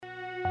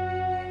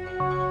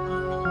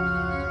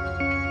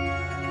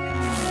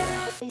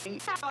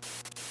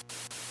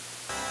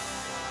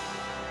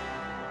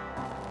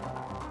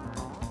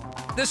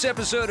This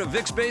episode of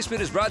Vic's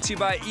Basement is brought to you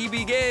by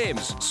EB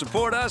Games.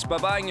 Support us by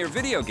buying your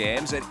video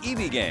games at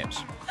EB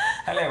Games.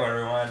 Hello,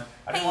 everyone.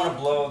 I didn't want to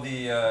blow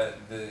the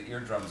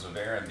eardrums of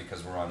Aaron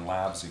because we're on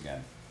labs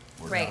again.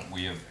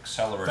 We have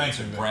accelerated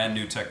to brand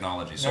new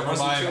technology. So never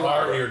mind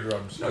our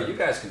eardrums. No, you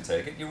guys can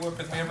take it. You work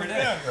with me every day.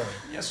 Yeah, really.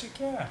 Yes, you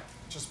can.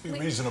 Just be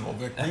reasonable,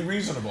 Vic. Be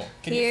reasonable.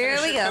 Can you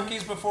finish your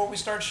cookies before we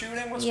start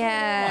shooting? What's going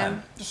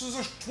on? This is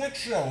a Twitch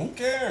show. Who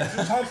cares?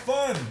 Just have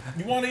fun.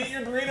 You want to eat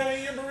your burrito?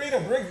 Eat your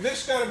burrito.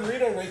 Vic's got a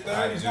burrito right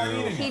there. He's not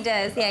eating it. He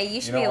does. Yeah,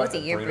 you should be able to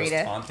eat your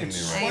burrito.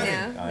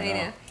 I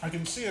know. I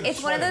can see it.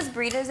 It's one of those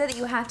burritos that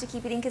you have to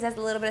keep eating because it has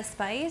a little bit of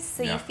spice,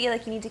 so you feel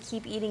like you need to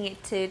keep eating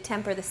it to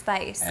temper the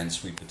spice. And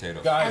sweet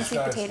potatoes. Guys,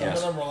 I'm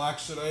gonna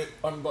relax today.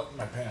 Unbutton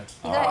my pants.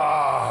 You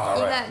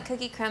got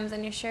cookie crumbs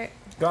on your shirt.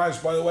 Guys,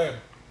 by the way.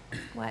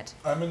 What?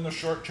 I'm in the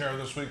short chair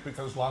this week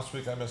because last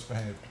week I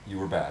misbehaved. You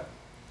were bad.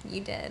 You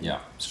did. Yeah.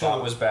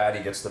 Scott was bad.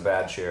 He gets the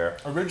bad chair.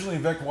 Originally,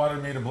 Vic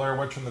wanted me to Blair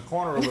Witch in the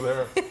corner over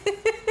there,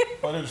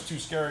 but it was too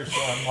scary,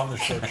 so I'm on the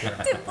short chair.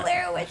 To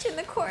Blair Witch in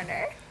the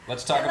corner.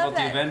 Let's talk about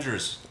the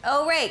Avengers.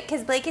 Oh, right,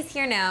 because Blake is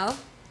here now.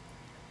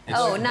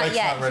 Not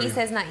yet. He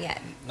says not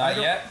yet. Not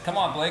yet? Come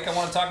on, Blake. I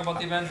want to talk about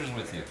the Avengers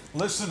with you.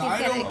 Listen,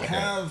 I don't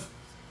have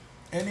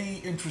any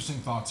interesting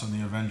thoughts on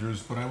the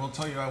Avengers, but I will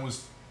tell you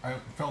I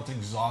felt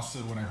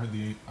exhausted when I heard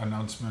the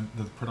announcement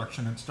that the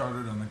production had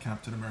started on the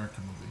Captain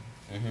America movie.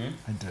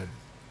 Mm-hmm. I did.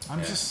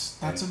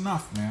 That's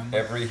enough, man.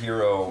 Every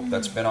hero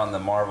that's been on the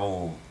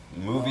Marvel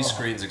movie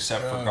screens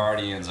except for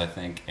Guardians, I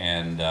think,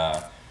 and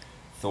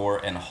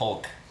Thor and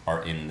Hulk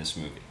are in this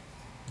movie.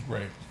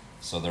 Right.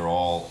 So they're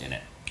all in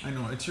it. I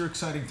know, it's your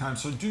exciting time,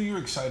 so do your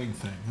exciting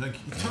thing.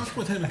 Talk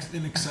with him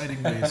in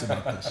exciting ways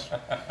about this.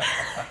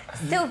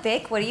 So,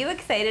 Vic, what are you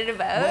excited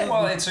about?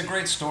 Well, it's a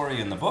great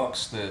story in the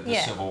books, the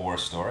Civil War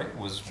story. It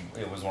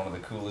was one of the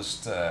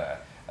coolest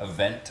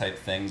event type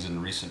things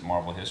in recent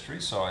Marvel history.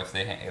 So if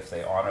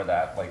they honor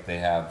that like they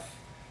have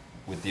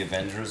with the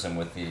Avengers and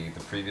with the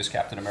previous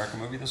Captain America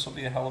movie, this will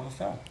be a hell of a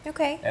film.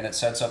 Okay. And it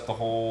sets up the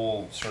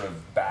whole sort of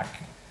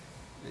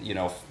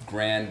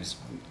grand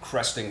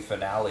cresting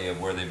finale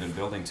of where they've been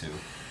building to.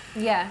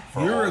 Yeah.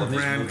 You're a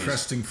grand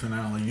cresting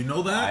finale. You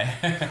know that?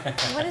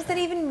 What does that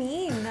even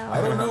mean, though?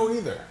 I don't know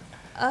either.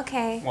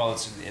 Okay. Well,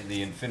 it's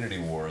the Infinity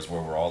War is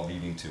where we're all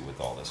leading to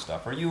with all this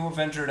stuff. Are you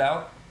Avengered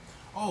out?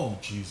 Oh,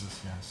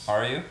 Jesus, yes.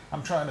 Are you?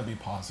 I'm trying to be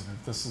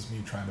positive. This is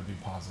me trying to be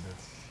positive.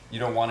 You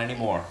don't want any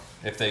more?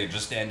 If they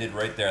just ended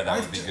right there, that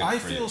would be good for you. I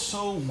feel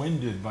so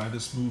winded by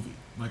this movie.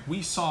 Like,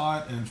 we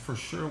saw it, and for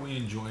sure we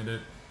enjoyed it.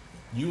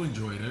 You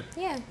enjoyed it.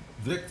 Yeah.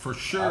 Vic for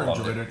sure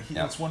enjoyed it.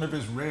 That's one of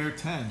his rare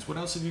 10s. What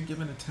else have you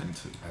given a 10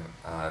 to?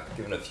 I've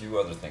given a few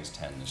other things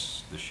 10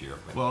 this year.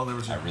 Well, there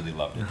was I really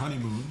loved your it.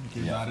 honeymoon.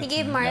 He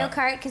gave Mario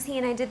Kart because he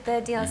and I did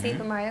the DLC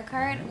for Mario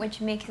Kart,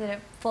 which makes it a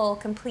full,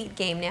 complete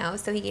game now.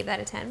 So he gave that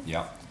a 10.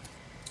 Yeah.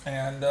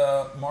 And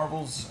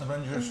Marvel's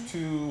Avengers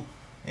 2: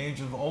 Age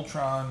of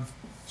Ultron,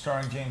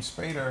 starring James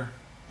Spader,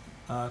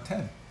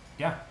 10.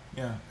 Yeah.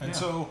 Yeah. And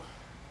so.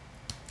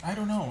 I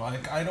don't know.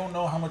 Like, I don't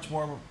know how much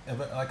more.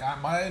 Like,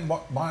 my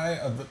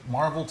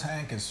Marvel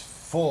tank is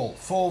full.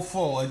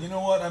 And you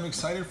know what? I'm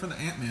excited for the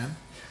Ant-Man,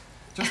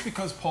 just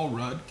because Paul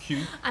Rudd,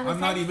 cute.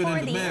 I'm not even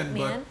into men,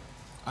 but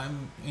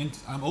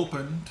I'm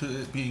open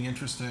to it being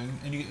interesting.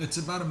 And it's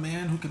about a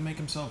man who can make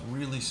himself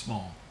really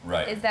small.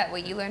 Right. Is that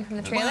what you learned from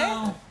the trailer?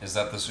 Well, is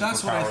that the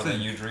superpower that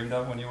you dreamed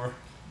of when you were?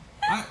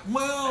 I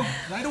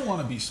don't want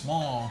to be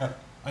small.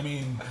 I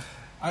mean,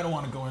 I don't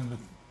want to go into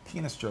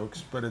penis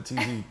jokes, but it's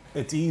easy.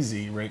 It's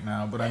easy right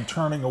now, but I'm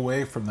turning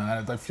away from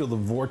that. I feel the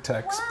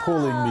vortex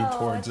pulling me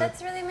towards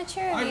that's really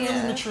mature of I you.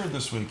 really matured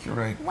this week. You're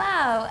right.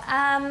 Wow.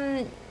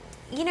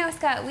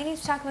 Scott, we need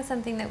to talk about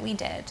something that we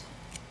did.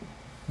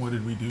 What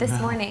did we do this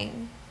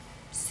morning?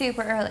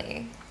 Super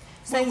early.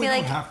 So I feel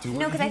like have to.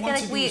 No, because I feel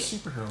like we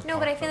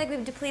but I feel like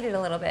we've depleted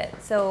a little bit.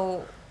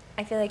 So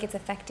I feel like it's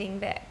affecting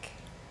Vic.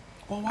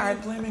 Well, why are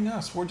you blaming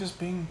us? We're just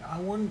being.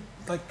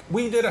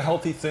 We did a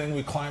healthy thing.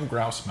 We climbed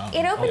Grouse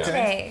Mountain. It opened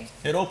today.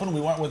 It opened.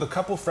 We went with a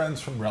couple friends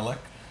from Relic.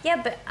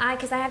 Yeah, but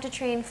because I have to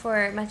train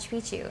for Machu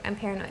Picchu. I'm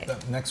paranoid.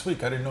 Next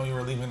week. I didn't know you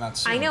were leaving that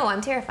soon. I know.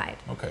 I'm terrified.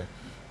 Okay.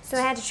 So I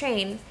had to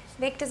train.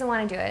 Vic doesn't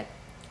want to do it.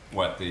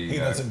 What he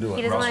doesn't do it.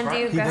 He doesn't want to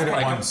do. He did it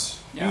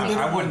once. Yeah,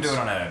 I wouldn't do it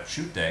on a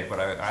shoot day,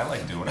 but I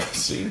like doing it.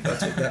 See,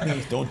 that's what that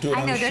means. Don't do it.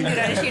 I know. Don't do it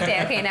on a shoot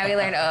day. Okay, now we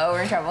learned. Oh,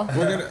 we're in trouble.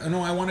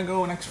 I want to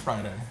go next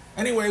Friday.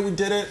 Anyway, we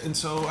did it, and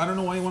so I don't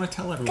know why you want to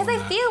tell everyone.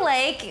 Because I feel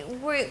like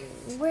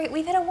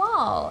we've hit a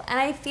wall, and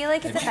I feel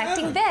like it's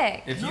affecting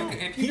Vic. If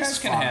you guys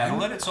can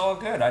handle it, it's all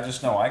good. I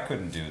just know I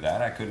couldn't do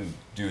that. I couldn't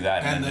do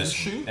that and then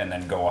shoot, and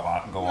then go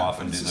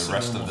off and do the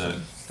rest of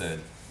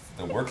the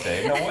the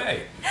workday. No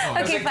way.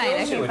 Okay, It fine.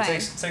 kills you. Okay,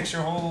 It fine. takes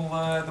your whole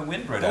the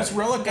wind right out. Those of you.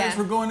 relic guys Yeah.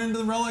 were going into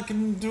the relic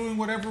and doing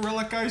whatever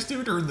relic guys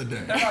do during the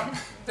day.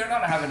 They're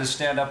not having to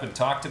stand up and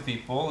talk to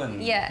people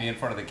and Yeah. be in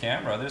front of the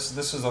camera. This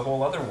is a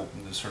whole other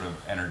sort of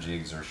energy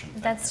exertion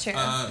thing. That's true.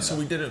 So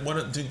we did it.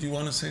 What did you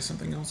want to say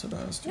something else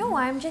about us? No,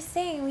 I'm just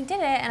saying we did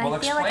it, and Well, I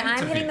feel like explain it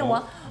to I'm hitting the people,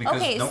 wall.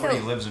 because Okay, nobody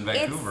so lives in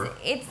Vancouver.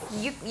 It's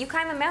you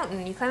climb a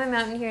mountain. You climb a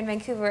mountain here in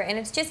Vancouver, and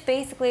it's just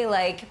basically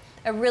like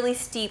a really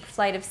steep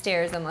flight of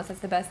stairs. Almost that's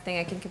the best thing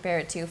I can compare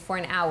it to for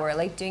an hour.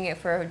 Like doing it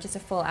for just a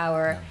full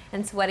hour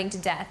and sweating to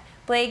death.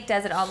 Blake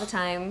does it all the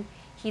time.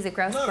 He's a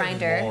grouse Not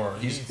grinder. anymore.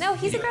 He's- No,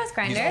 he's a grouse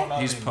grinder.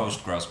 He's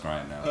post grouse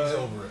grind now. He's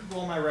over it.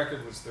 Well, my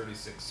record was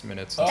 36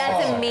 minutes.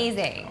 That's Oh.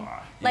 amazing. You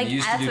Like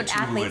used to that's do what 2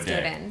 a athletes do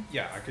day. then.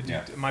 Yeah, I could do.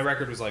 Yeah. My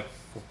record was like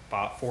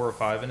 4 or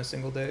 5 in a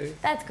single day.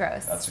 That's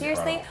gross. That's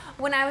Seriously, incredible.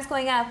 when I was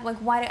going up, like,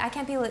 why? I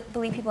can't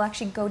believe people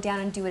actually go down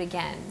and do it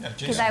again. Yeah, Because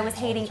Jason I was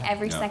does all the hating time.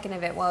 every Yeah. second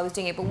of it while I was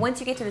doing it. But once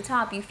you get to the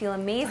top, you feel I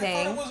thought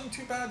amazing. it wasn't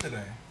too bad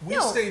today. We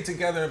No. stayed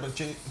together,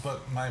 but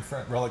my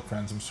relic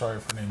friends, I'm sorry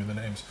for naming the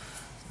names,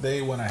 they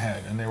went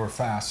ahead and they were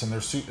fast and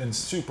they're in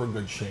super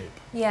good shape.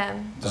 Yeah.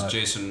 Does But-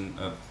 Jason?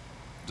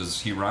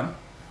 Does he run?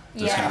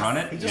 Does Yeah. he run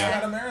it? He just Yeah.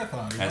 ran a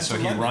marathon. And went so to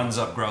he London. runs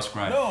up Grouse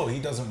Grind. No, he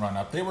doesn't run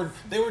up. They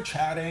were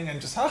chatting and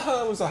just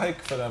it was a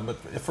hike for them, but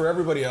for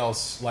everybody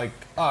else like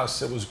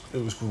us, it was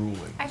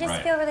grueling. I just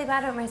Right. feel really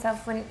bad about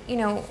myself when,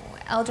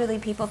 elderly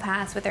people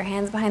pass with their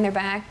hands behind their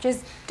back,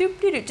 just doop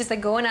doop doop, just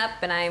like going up,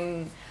 and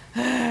I'm.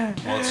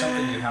 Well, it's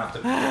something you have to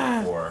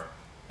prepare for.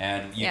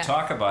 And you Yeah.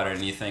 talk about it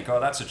and you think, oh,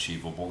 that's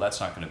achievable.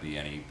 That's not going to be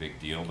any big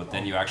deal. But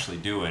then you actually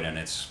do it, and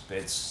it's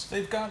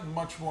They've gotten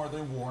much more.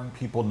 They warn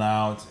people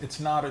now.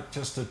 It's not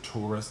just a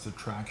tourist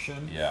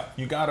attraction. Yeah.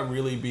 You got to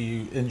really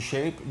be in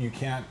shape. You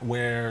can't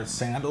wear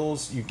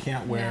sandals. You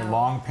can't wear No.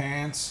 long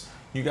pants.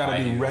 You got to high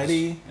be heels.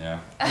 ready. Yeah.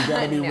 You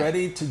got to be No.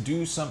 ready to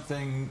do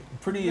something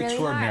pretty Really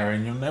extraordinary, hard.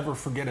 and you'll never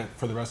forget it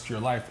for the rest of your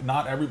life.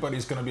 Not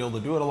everybody's going to be able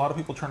to do it. A lot of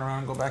people turn around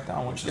and go back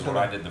down once Which you is get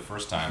what to I did the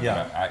first time.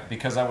 Yeah. But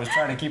because I was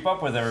trying to keep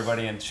up with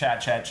everybody and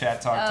chat, talk.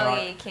 Oh,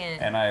 yeah, you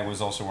can't. And I was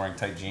also wearing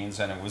tight jeans,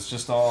 and it was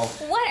just all.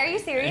 What? Are you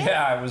serious?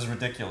 Yeah, it was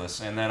ridiculous.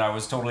 And then I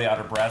was totally out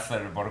of breath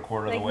at about a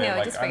quarter of the Like, way. no,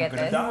 Like, just I'm forget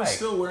going to this. He was die.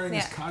 still wearing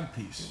his Yeah.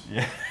 codpiece.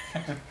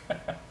 Yeah.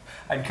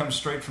 I'd come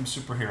straight from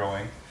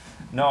superheroing.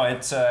 No,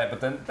 it's but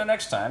then the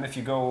next time if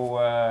you go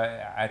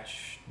at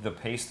the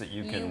pace that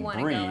you You can wanna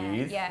go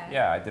breathe, at-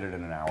 yeah. I did it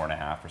in an hour and a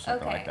half or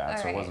something Okay, like that,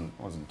 so it alright.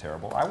 wasn't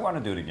terrible. I want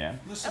to do it again.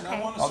 Listen, Okay. I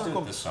want to I'll do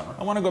circle. it this summer.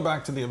 I want to go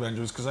back to the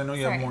Avengers because I know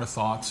you have Sorry. more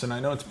thoughts, and I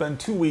know it's been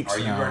 2 weeks Are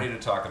you now. ready to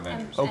talk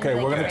Avengers? Okay, I'm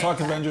we're going ready to talk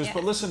for that, Avengers, yeah.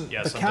 but listen,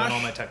 Yes, the I've done all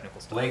cash, my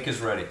technical stuff. Blake is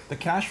ready. the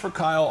Cash for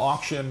Kyle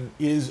auction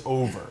is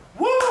over.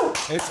 Woo!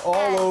 It's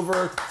all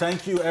over.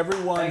 Thank you,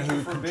 everyone Thank you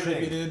who for bidding.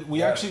 contributed. We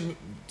Yes. actually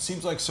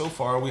seems like so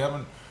far we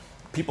haven't.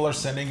 People are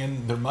sending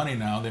in their money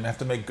now. They have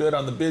to make good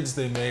on the bids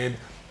they made.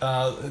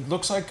 It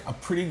looks like a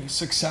pretty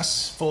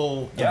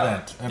successful Yeah.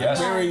 event, and Yes.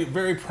 I'm very,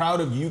 very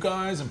proud of you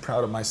guys. I'm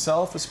proud of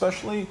myself,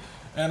 especially,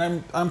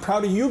 and I'm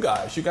proud of you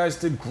guys. You guys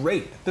did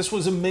great. This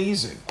was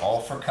amazing. All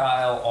for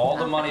Kyle, all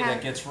the for money Kyle.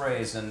 that gets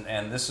raised,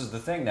 and this is the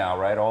thing now,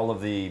 right? All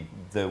of the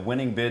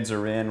winning bids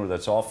are in,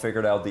 that's all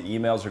figured out. The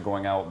emails are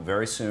going out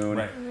very soon,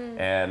 Right.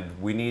 and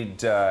we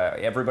need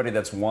everybody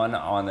that's won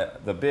on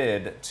the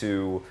bid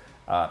to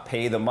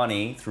pay the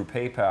money through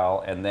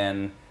PayPal, and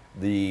then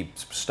the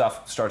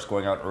stuff starts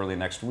going out early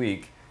next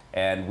week.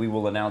 And we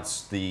will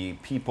announce the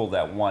people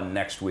that won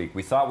next week.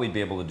 We thought we'd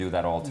be able to do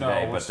that all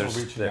today, we're but still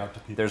reaching out to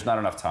people. there's not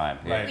enough time.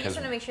 Right. We just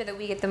want to make sure that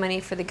we get the money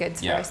for the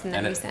goods Yeah, first, and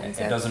then and we send. it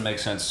So. doesn't make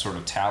sense sort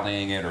of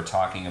tallying it or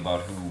talking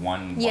about who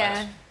won Yeah.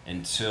 what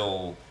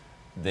until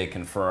they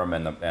confirm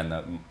and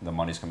the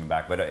money's coming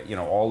back. But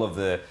all of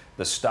the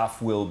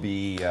stuff will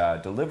be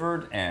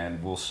delivered,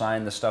 and we'll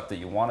sign the stuff that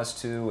you want us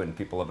to. And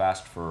people have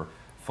asked for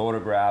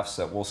photographs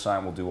that we'll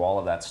sign. We'll do all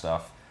of that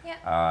stuff. Yeah.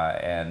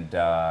 And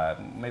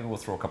maybe we'll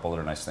throw a couple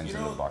other nice things You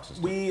into know, the boxes.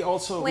 Too. we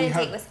also When we a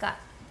have. date with Scott.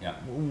 Yeah.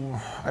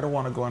 I don't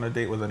want to go on a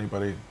date with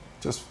anybody.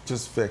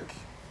 Just Vic.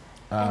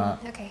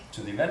 Okay.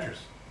 To the Avengers.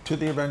 To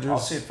the Avengers I'll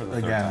see it for the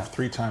third again, time.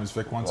 3 times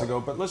Vic once Cool. ago.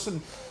 But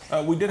listen,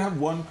 we did have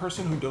one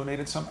person who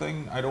donated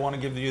something. I don't want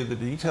to give you the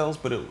details,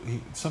 but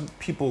some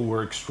people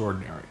were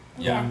extraordinary.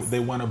 Yes. They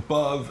went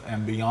above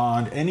and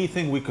beyond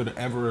anything we could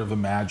ever have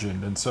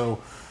imagined. And so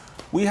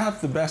we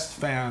have the best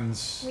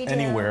fans We do.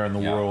 anywhere in the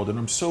Yeah. world, and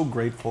I'm so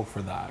grateful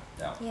for that.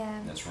 Yeah.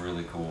 It's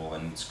really cool,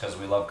 and it's because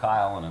we love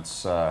Kyle, and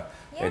it's Yeah.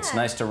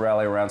 nice to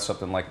rally around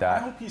something like I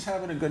that. hope he's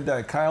having a good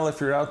day. Kyle, if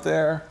you're out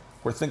there,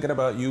 we're thinking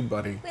about you,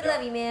 buddy. We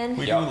love you, man.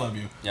 We Yeah. do love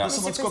you. Yeah.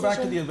 Listen, Mr. let's go back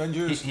to the Precision.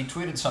 Avengers. He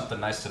tweeted something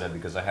nice today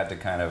because I had to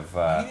kind of.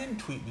 He didn't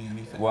tweet me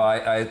anything. Well,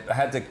 I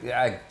had to.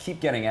 I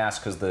keep getting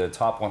asked because the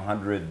top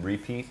 100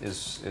 repeat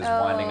is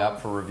winding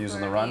up for reviews for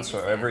on the run. reviews, So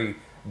yeah. every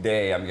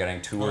day I'm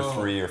getting 2 or Oh.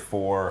 3 or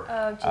 4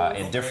 Oh,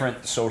 geez. in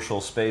different social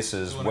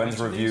spaces. You wanna When's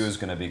mention reviews these?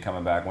 going to be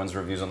coming back? When's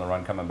reviews on the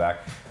run coming back?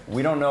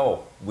 We don't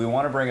know. We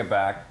want to bring it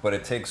back, but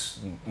it takes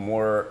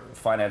more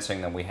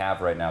financing than we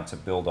have right now to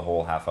build a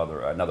whole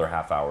another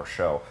half-hour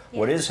show.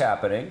 What Yeah. is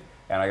happening?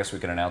 and I guess we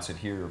can announce it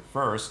here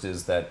first,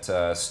 is that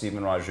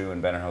Stephen Raju and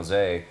Ben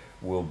Jose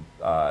will,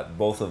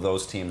 both of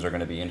those teams are going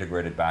to be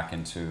integrated back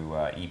into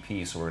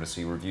EP, so we're going to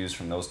see reviews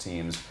from those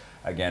teams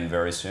again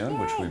very soon,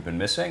 which we've been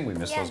missing. We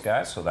miss those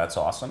guys, so that's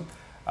awesome.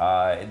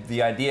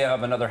 The idea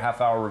of another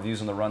half-hour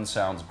reviews on the run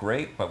sounds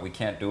great, but we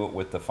can't do it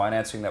with the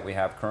financing that we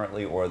have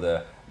currently or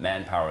the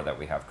manpower that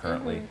we have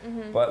currently.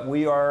 But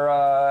we are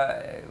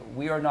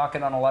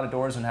knocking on a lot of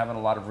doors and having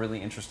a lot of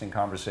really interesting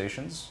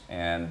conversations,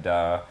 and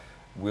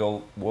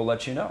we'll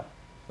let you know.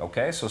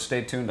 Okay, so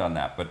stay tuned on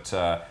that.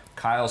 But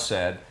Kyle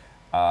said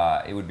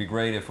it would be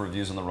great if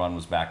Reviews on the Run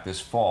was back this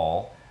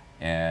fall.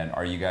 And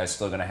are you guys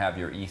still going to have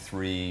your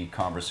E3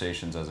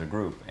 conversations as a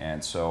group?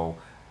 And so,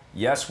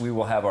 yes, we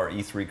will have our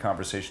E3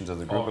 conversations as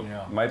a group.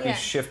 It might be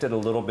shifted a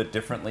little bit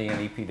differently in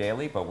EP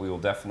Daily, but we will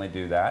definitely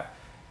do that.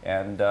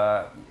 And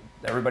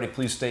everybody,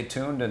 please stay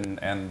tuned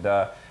and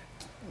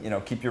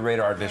keep your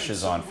radar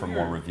dishes on for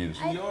more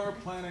reviews. We are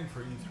planning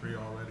for E3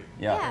 already.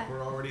 Yeah.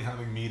 We're already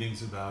having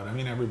meetings about it. I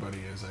mean, everybody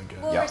is, I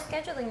guess. Well, we're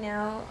scheduling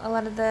now. A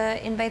lot of the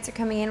invites are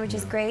coming in, which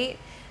is great.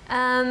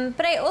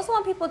 But I also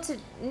want people to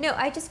know,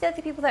 I just feel like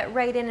the people that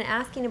write in and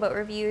asking about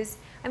reviews,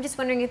 I'm just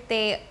wondering if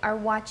they are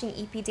watching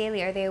EP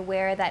Daily. Are they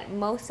aware that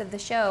most of the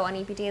show on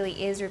EP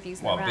Daily is reviews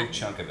on the run? Well, a big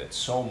chunk of it.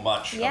 So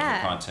much of the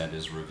content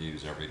is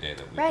reviews every day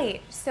that we do.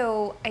 Right.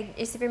 So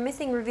if you're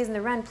missing reviews on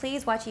the run,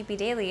 please watch EP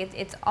Daily.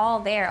 It's all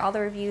there. All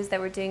the reviews that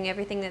we're doing,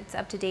 everything that's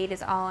up to date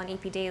is all on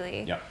EP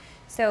Daily. Yeah.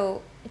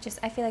 So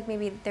I feel like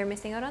maybe they're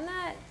missing out on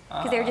that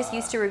because they were just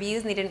used to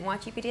reviews and they didn't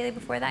watch EP Daily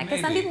before that.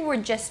 Because some people were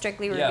just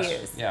strictly reviews.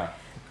 Yes, yeah.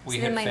 We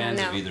So have they might not fans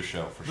know. of either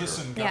show, for sure.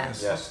 Listen,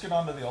 guys, let's get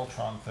on to the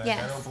Ultron thing.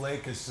 Yes. I know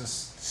Blake is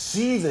just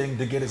seething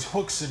to get his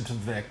hooks into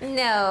Vic.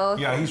 No.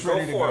 Yeah, he's Go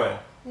ready to for go. it.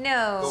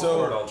 No. Go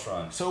for it,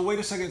 Ultron. So wait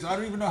a second. I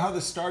don't even know how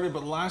this started,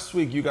 but last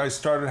week you guys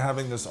started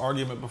having this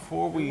argument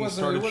before we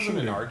started It wasn't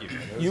shooting. an argument.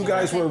 It was You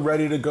guys were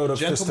ready to go to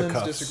gentlemen's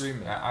fisticuffs.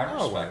 disagreement. I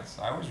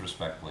always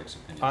respect Blake's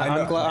opinion.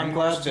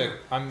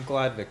 I'm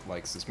glad Vic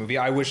likes this movie.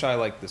 I wish I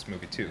liked this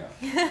movie too.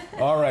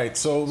 All right,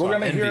 so we're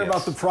I'm going to hear envious.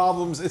 about the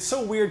problems. It's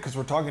so weird because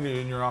we're talking to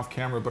you and you're off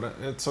camera, but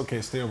it's okay.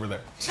 Stay over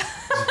there.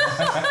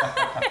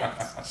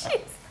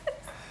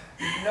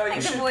 No, you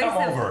The should voice come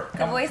of- over. the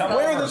Come voice over.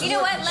 of- You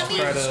know what? Let me.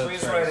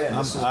 Squeeze right in.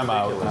 This is I'm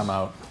out. ridiculous. I'm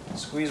out.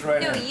 Squeeze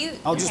right No, in. you.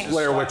 I'll just okay.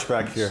 Blair Witch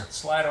back here.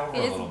 Slide over You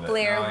a just little bit.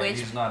 Blair No, Witch.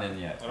 he's not in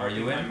yet. Are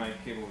you in?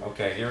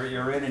 Okay,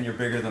 you're in and you're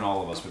bigger than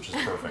all of us, which is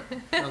perfect.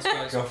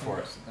 Go for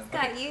it.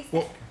 Scott, you.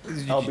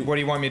 What do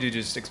you want me to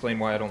just explain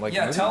why I don't like the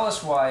Yeah, movie? tell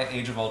us why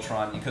Age of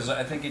Ultron, because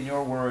I think in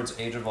your words,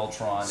 Age of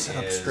Ultron Sit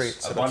up is straight,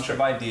 a sit up bunch straight.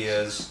 of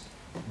ideas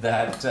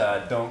that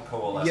don't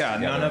coalesce Yeah,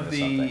 together none of into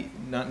the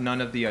something. none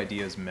of the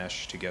ideas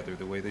mesh together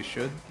the way they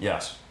should.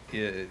 Yes.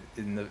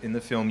 In the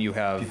film, you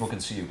have People can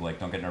see you, Blake.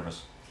 Don't get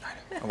nervous.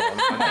 Well,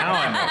 now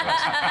I'm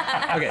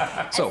nervous.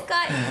 Okay, so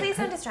Scott, please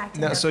don't distract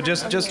him. no, so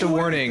just a Okay.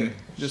 warning.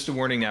 Just a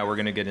warning. Now we're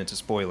going to get into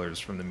spoilers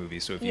from the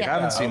movie. So if you Yeah.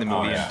 haven't seen the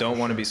movie yeah. and don't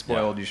want to be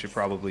spoiled, you should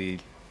probably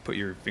put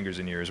your fingers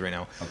in your ears right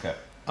now. Okay.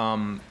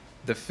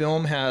 The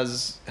film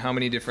has how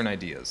many different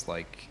ideas?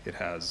 Like it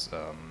has A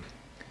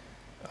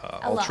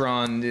lot.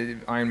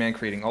 Ultron, Iron Man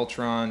creating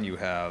Ultron. You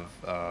have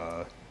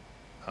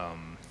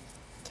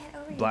Get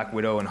over Black here.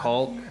 Widow and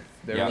Hulk,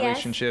 their Yeah. Yes.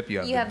 relationship. You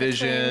have You the have the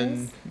Vision.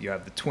 twins. You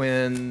have the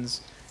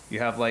twins. You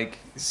have like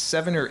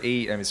 7 or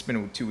 8. I mean, it's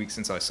been 2 weeks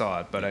since I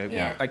saw it, but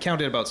Yeah. I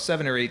counted about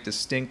 7 or 8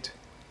 distinct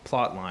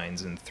plot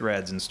lines and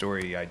threads and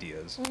story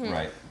ideas. Mm-hmm.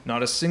 Right.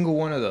 Not a single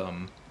one of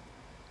them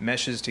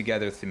meshes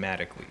together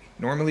thematically.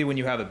 Normally, when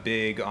you have a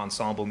big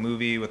ensemble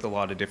movie with a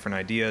lot of different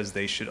ideas,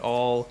 they should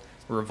all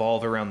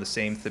revolve around the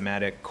same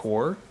thematic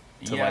core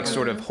to Yeah, like but-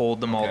 sort of hold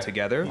them all Okay.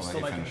 together. Well,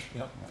 Still let you making- finish.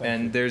 yep, thank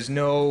And you. there's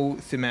no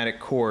thematic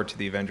core to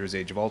the Avengers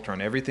Age of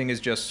Ultron. Everything is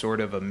just sort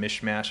of a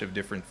mishmash of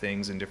different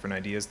things and different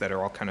ideas that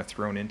are all kind of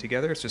thrown in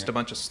together. It's just a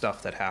bunch of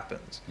stuff that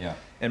happens. Yeah.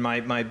 And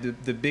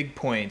the big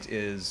point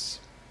is,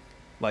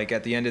 like,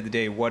 at the end of the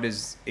day, what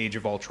is Age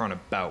of Ultron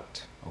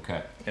about?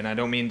 Okay. And I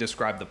don't mean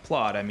describe the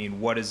plot. I mean,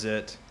 what is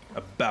it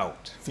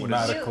about? What is-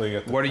 Thematically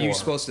at the what are you core.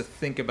 supposed to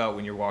think about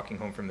when you're walking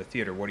home from the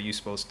theater?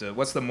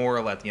 What's the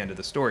moral at the end of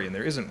the story? And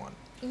there isn't one.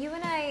 You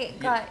and I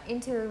got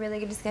into a really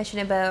good discussion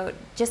about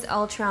just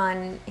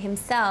Ultron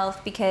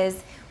himself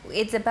because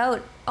it's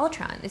about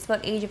Ultron. It's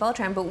about Age of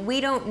Ultron, but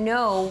we don't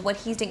know what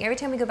he's doing. Every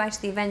time we go back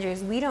to the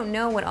Avengers, we don't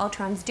know what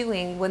Ultron's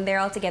doing when they're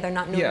all together,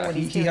 not knowing Yeah, what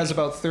he's he doing. has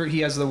about 30. He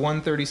has the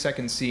 1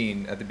 30-second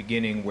scene at the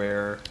beginning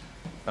where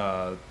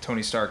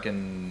Tony Stark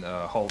and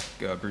Hulk,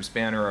 Bruce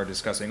Banner are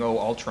discussing,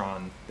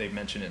 Ultron. They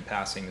mention it in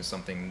passing as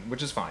something,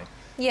 which is fine.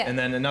 Yeah. And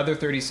then another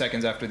 30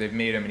 seconds after they've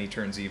made him and he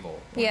turns evil.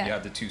 When Yeah. You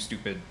have the two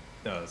stupid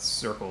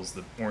circles,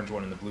 the orange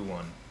one and the blue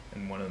one,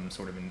 and one of them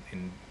sort of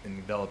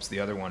envelops the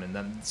other one, and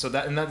then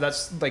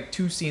that's like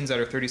 2 scenes that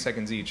are 30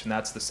 seconds each, and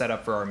that's the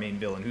setup for our main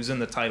villain, who's in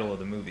the title of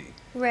the movie.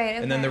 Right.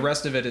 And then okay. the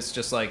rest of it is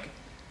just like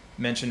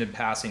mentioned in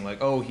passing,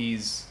 like,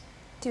 he's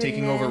Doing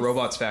taking over this.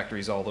 robots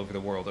factories all over the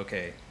world.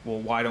 Okay, well,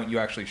 why don't you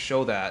actually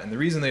show that? And the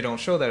reason they don't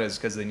show that is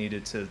because they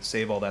needed to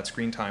save all that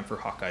screen time for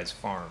Hawkeye's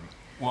farm.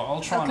 Well,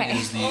 Ultron Okay.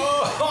 is the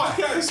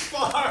Hawkeye's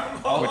farm.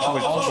 Which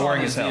was Ultron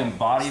boring is as the hell.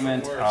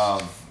 embodiment Worse.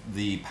 of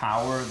the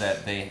power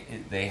that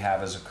they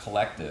have as a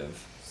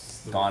collective,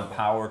 gone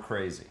power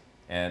crazy,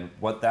 and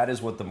what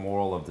the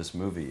moral of this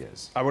movie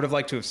is. I would have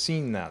liked to have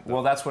seen that. Though.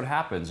 Well, that's what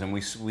happens, and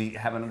we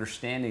have an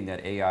understanding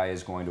that AI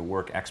is going to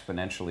work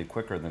exponentially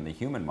quicker than the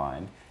human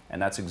mind,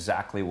 and that's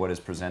exactly what is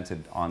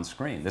presented on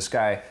screen. This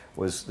guy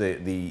was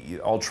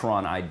the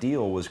Ultron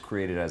ideal was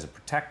created as a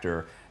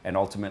protector, and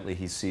ultimately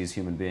he sees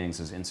human beings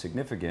as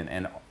insignificant,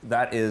 and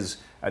that is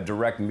a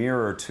direct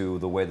mirror to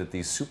the way that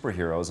these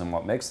superheroes and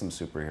what makes them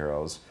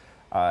superheroes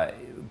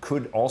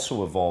could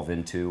also evolve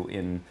into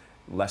in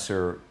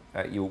lesser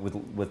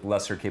with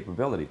lesser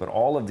capability. But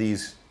all of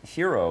these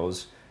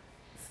heroes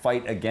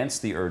fight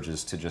against the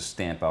urges to just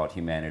stamp out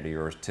humanity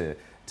or to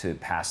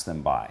pass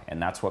them by,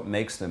 and that's what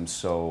makes them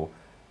so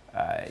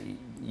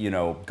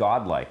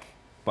godlike.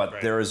 But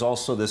Right. there is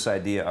also this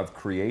idea of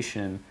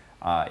creation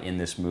in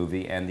this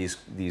movie, and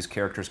these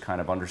characters kind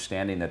of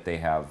understanding that they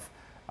have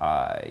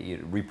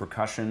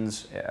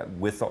repercussions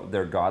with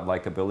their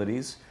godlike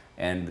abilities.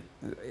 And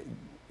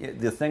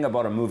the thing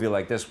about a movie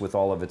like this, with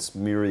all of its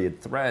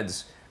myriad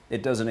threads,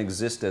 it doesn't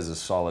exist as a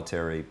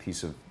solitary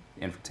piece of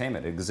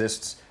entertainment. It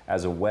exists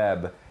as a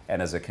web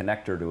and as a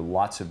connector to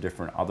lots of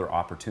different other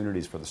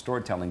opportunities for the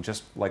storytelling,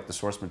 just like the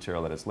source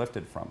material that it's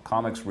lifted from.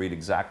 Comics read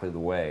exactly the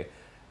way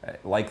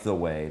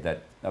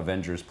that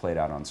Avengers played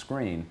out on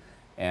screen.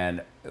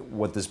 And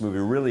what this movie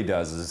really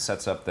does is it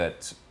sets up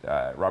that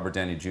Robert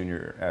Downey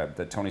Jr.,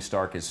 that Tony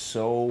Stark is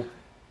so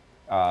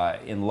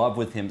in love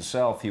with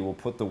himself, he will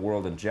put the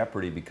world in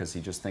jeopardy because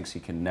he just thinks he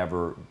can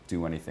never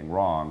do anything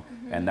wrong.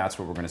 And that's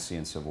what we're going to see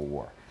in Civil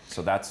War.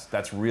 So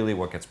that's really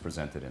what gets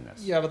presented in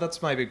this. Yeah, but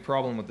that's my big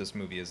problem with this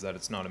movie is that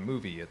it's not a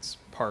movie. It's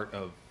part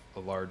of a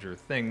larger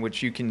thing,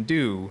 which you can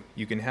do.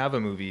 You can have a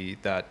movie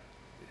that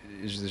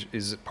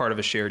is part of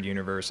a shared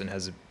universe and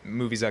has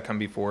movies that come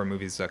before and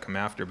movies that come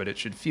after, but it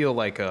should feel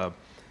like a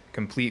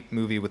complete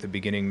movie with a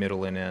beginning,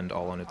 middle, and end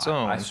all on its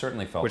own. I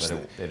certainly felt which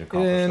that it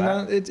accomplished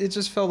that. it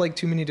just felt like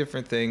too many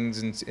different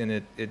things, and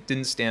it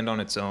didn't stand on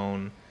its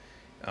own.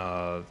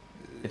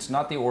 It's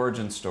not the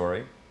origin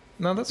story.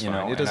 No, that's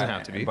fine. It doesn't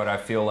have to be. But I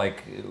feel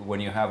like when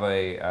you have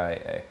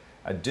a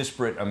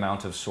disparate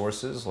amount of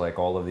sources, like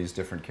all of these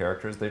different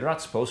characters, they're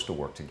not supposed to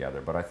work together.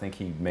 But I think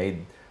he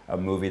made a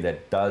movie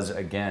that does,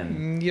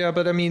 again, Yeah,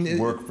 but I mean,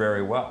 work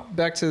very well.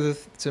 back to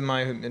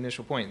my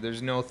initial point.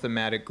 There's no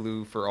thematic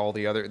glue for all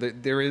the other.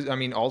 There is. I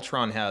mean,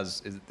 Ultron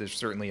there's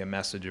certainly a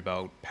message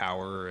about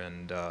power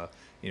and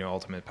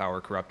ultimate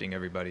power corrupting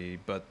everybody.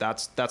 But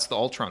that's the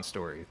Ultron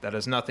story. That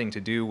has nothing to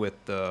do with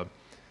the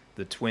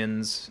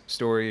twins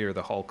story or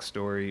the Hulk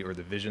story or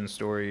the Vision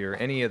story or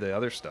any of the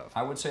other stuff.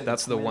 I would say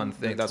that's the one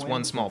thing. That's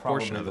one small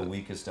portion of the it.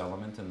 weakest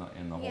element in the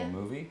Yeah. whole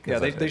movie. 'Cause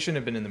Yeah, they shouldn't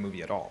have been in the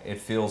movie at all. It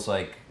feels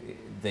like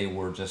they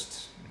were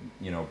just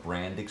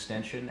brand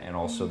extension, and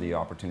also the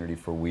opportunity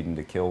for Whedon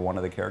to kill one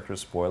of the characters.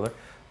 Spoiler,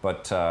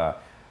 but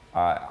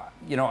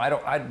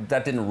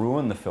that didn't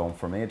ruin the film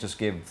for me. It just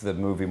gave the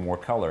movie more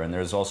color. And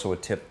there's also a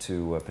tip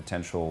to a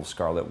potential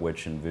Scarlet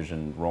Witch and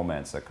Vision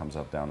romance that comes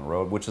up down the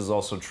road, which is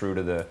also true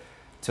to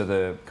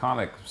the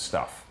comic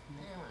stuff.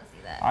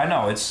 I don't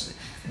want to see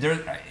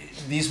that. I know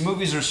these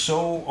movies are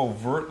so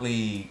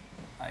overtly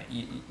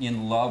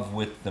in love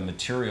with the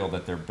material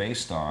that they're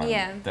based on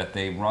that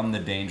they run the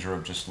danger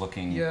of just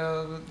looking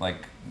like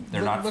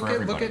they're not for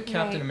everybody. Look at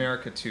Captain Right.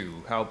 America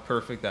 2, how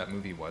perfect that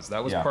movie was.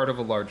 That was Yeah. part of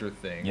a larger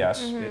thing.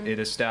 Yes. It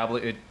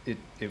established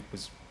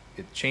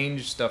it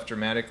changed stuff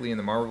dramatically in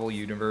the Marvel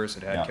universe.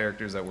 It had Yeah.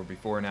 characters that were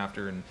before and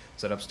after and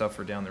set up stuff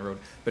for down the road.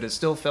 But it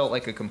still felt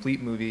like a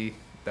complete movie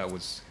that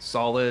was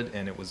solid,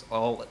 and it was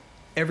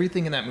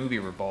everything in that movie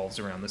revolves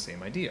around the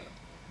same idea.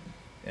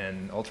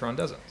 And Ultron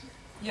doesn't.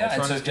 Yeah,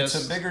 Ultron is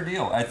it's a bigger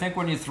deal. I think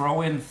when you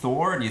throw in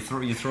Thor and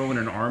you throw in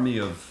an army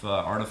of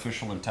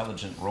artificial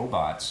intelligent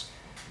robots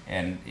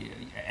and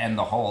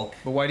the Hulk.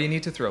 But why do you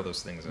need to throw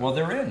those things in? Well,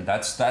 they're in.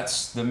 That's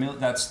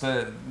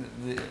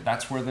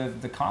where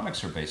the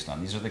comics are based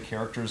on. These are the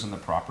characters and the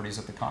properties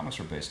that the comics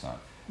are based on.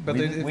 But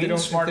they Whedon's don't-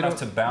 smart they enough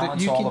to don't-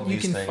 balance you all can- of you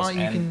these can things find-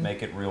 you and can-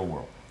 make it real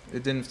world.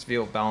 It didn't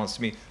feel balanced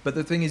to me. But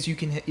the thing is,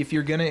 if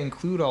you're gonna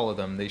include all of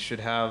them, they should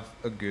have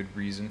a good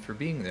reason for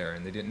being there,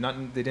 and they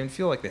didn't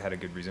feel like they had a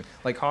good reason.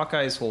 Like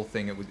Hawkeye's whole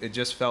thing, it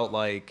just felt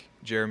like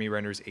Jeremy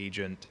Renner's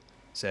agent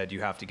said,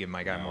 "You have to give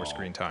my guy more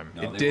screen time."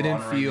 No, It they didn't were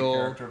honoring the feel.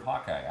 character of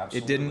Hawkeye. Absolutely.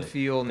 It didn't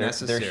feel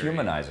necessary. They're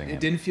humanizing him. It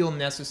didn't feel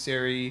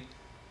necessary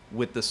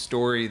with the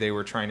story they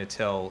were trying to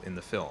tell in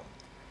the film,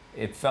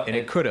 It felt, and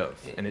it could have,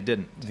 and it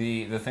didn't.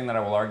 The thing that I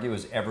will argue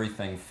is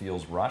everything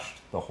feels rushed.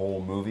 The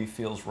whole movie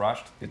feels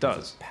rushed. It because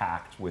does. It's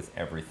packed with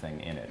everything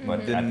in it.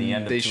 But Then at the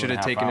end of they 2.5 should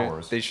have taken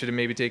hours, They should have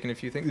maybe taken a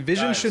few things.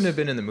 Vision Guys. shouldn't have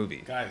been in the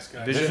movie. Guys.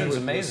 Vision's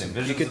listen, amazing.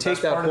 Vision's You could the take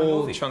best that part of the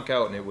whole movie. chunk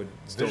out, and it would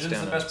still Vision's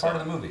stand the on best its part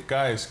own. of the movie.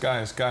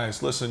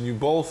 Guys, listen, you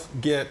both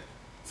get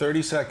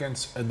 30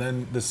 seconds and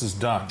then this is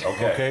done.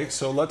 Okay.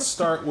 So let's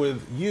start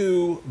with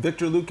you,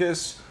 Victor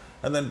Lucas.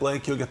 And then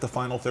Blake, you'll get the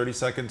final 30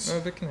 seconds. No,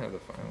 Vic can have the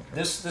final.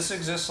 This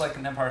exists like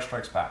an Empire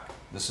Strikes Back.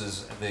 This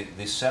is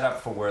the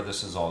setup for where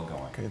this is all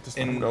going. Okay, just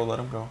let him go. Let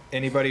him go.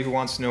 Anybody who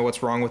wants to know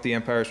what's wrong with The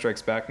Empire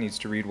Strikes Back needs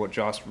to read what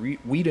Joss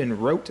Whedon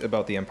wrote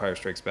about The Empire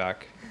Strikes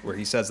Back, where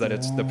he says that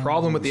it's the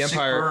problem with the sick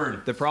Empire.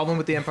 bird. The problem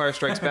with The Empire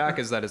Strikes Back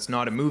is that it's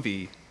not a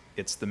movie.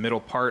 It's the middle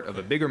part of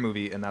a bigger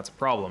movie, and that's a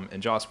problem.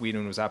 And Joss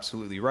Whedon was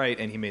absolutely right,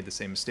 and he made the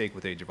same mistake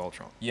with Age of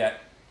Ultron. Yet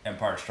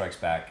Empire Strikes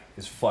Back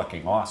is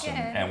fucking awesome,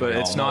 Yeah. and But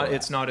we it's all know not. that.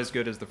 It's not as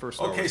good as the first.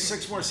 Star Okay, Wars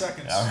 6 movie. more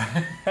seconds.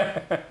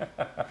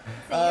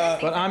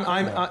 But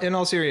I'm in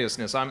all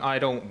seriousness, I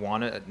don't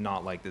want to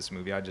not like this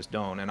movie. I just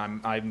don't, and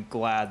I'm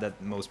glad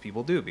that most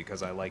people do,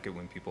 because I like it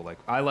when people like.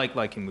 I like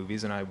liking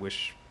movies, and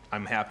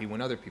I'm happy when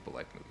other people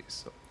like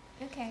movies. So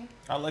Okay.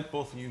 I like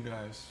both of you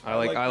guys. I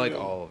like you.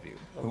 all of you.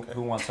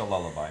 Who wants a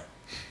lullaby?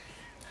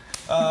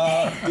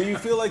 Do you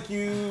feel like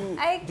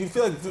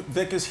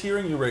Vic is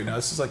hearing you right now?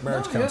 This is like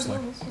marriage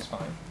counseling. this is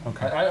fine.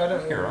 Okay. I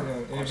don't Hear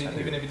him.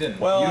 even if you didn't.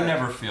 Well, You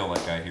never feel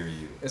like I hear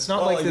you. It's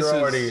not well, like this you're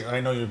is. already. I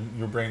know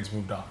your brain's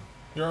moved on.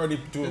 You're already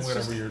doing It's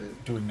whatever just- you're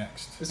doing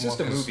next. It's just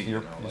a movie.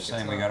 You're, you know, you're like,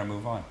 saying it's we not- got to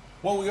move on.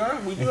 Well, we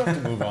do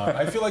have to move on.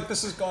 I feel like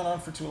this has gone on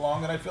for too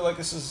long, and I feel like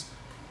this is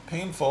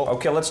painful.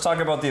 Okay, let's talk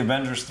about the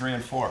Avengers 3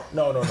 and 4.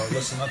 No.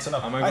 Listen, that's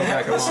enough. I'm gonna go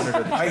back and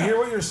monitor the I hear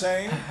what you're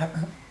saying,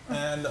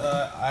 and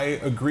I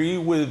agree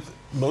with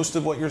most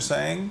of what you're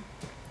saying,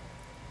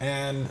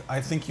 and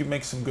I think you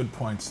make some good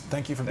points.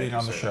 Thank you for being you,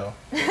 on the sir. show.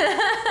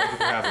 Thank you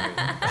for having me.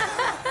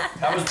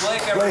 That was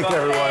Blake, everybody. Blake,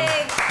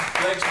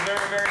 everyone. Blake's a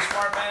very, very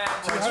smart man.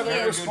 Do you Writes have very any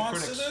good response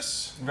to critics.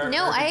 this? Very,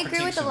 No, very good I agree with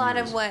critiques a of lot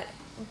movies. of what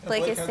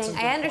Blake Blake is had saying. some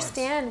I good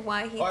understand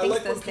why he I thinks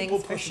like those when people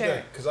things for push sure.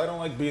 Vic, because I don't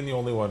like being the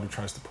only one who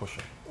tries to push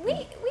him. We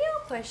all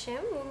push him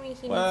when he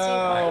needs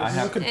Well, I to.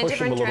 have- you could In a push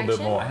him a different little bit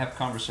direction? more. I have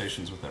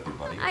conversations with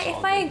everybody. It's all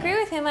If I good, agree man.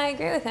 with him, I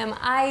agree with him.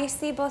 I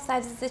see both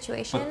sides of the But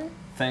situation.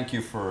 thank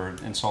you for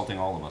insulting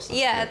all of us. That's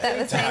Yeah, good. that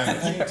was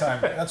nice.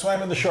 Anytime. That's why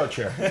I'm in the short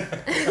chair.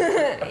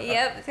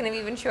 Yep, it's gonna be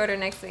even shorter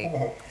next week.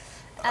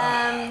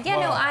 Yeah, no,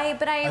 Well, I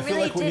I feel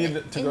really like we did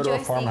need to enjoy go to a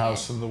seeing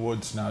farmhouse it. in the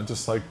woods now,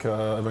 just like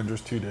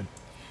Avengers 2 did.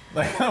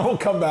 Like, we'll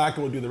come back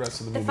and we'll do the rest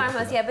of the The movie.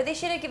 farmhouse, after yeah, that. but they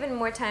should have given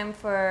more time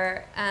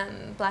for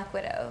Black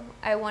Widow.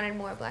 I wanted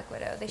more Black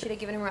Widow. They should have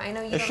given her more. I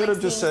know you They don't should like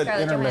have just seeing said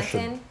Scarlett intermission.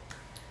 Johansson.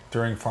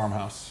 During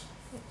farmhouse.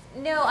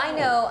 No, I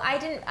know. I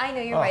didn't. I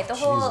know you're Oh, right. The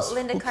whole Jesus.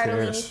 Linda Who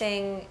Cardellini cares?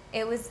 thing.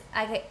 It was.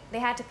 They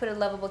had to put a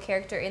lovable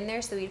character in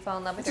there so we'd fall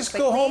in love with Just her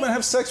quickly. go home and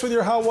have sex with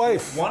your hot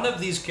wife. One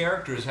of these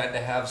characters had to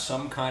have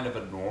some kind of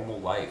a normal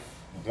life.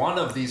 One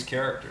of these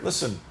characters.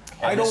 Listen,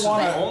 And I this don't is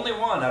want the to. only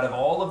one out of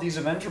all of these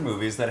Avenger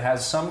movies that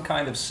has some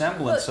kind of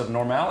semblance Look, of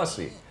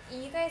normalcy.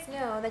 You guys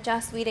know that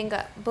Joss Whedon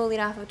got bullied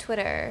off of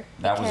Twitter.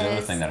 That was the other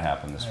because- thing that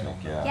happened this week.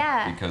 Yeah.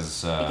 Yeah.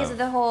 Because of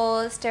the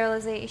whole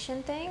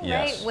sterilization thing,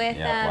 Yes, right? With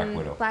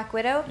yeah, Black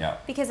Widow. Yeah.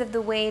 Because of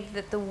the way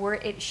that the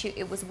word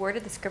it was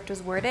worded, the script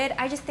was worded.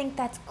 I just think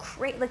that's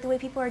great. Like the way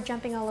people are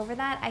jumping all over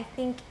that, I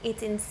think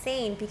it's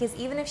insane. Because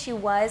even if she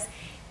was,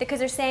 because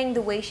they're saying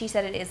the way she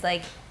said it is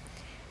like,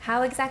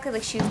 how exactly?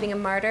 Like she was being a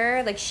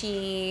martyr. Like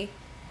she.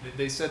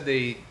 They said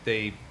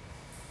they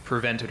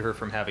prevented her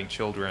from having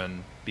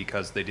children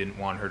because they didn't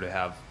want her to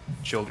have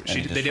children.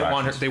 Any They didn't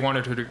want her. distractions. They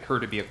wanted her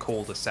to be a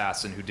cold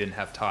assassin who didn't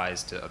have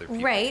ties to other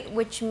people. Right,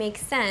 which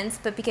makes sense,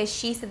 but because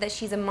she said that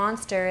she's a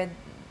monster,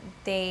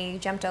 they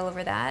jumped all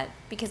over that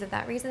because of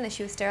that reason that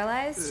she was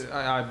sterilized.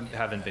 I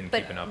haven't been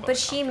keeping up. on But the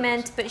she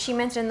controversy.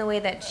 meant it in the way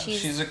that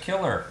she's a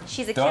killer.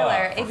 she's a Duh,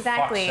 killer, for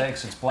exactly.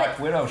 Fuck's sakes, it's Black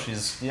Widow.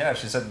 She's had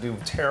to do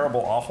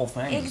terrible, awful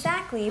things.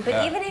 Exactly, but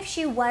Yeah. even if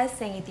she was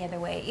saying it the other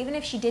way, even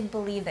if she did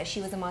believe that she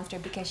was a monster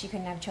because she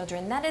couldn't have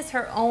children, that is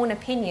her own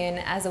opinion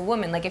as a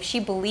woman. Like if she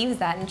believes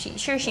that, and she'd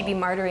be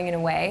martyring in a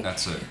way.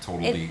 That's a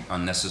totally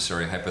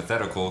unnecessary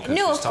hypothetical. 'Cause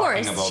No, she's of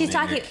course, talking about she's being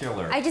talking. a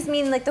killer. I just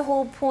mean like the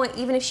whole point.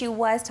 Even if she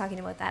was talking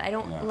about that, I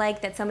don't Yeah.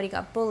 like that somebody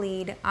got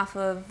bullied off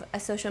of a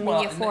social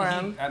Well, media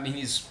forum.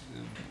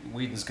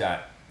 Whedon's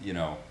got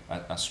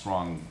a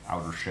strong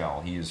outer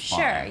shell. He is fine.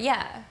 Sure,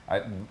 yeah.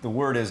 The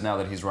word is now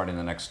that he's writing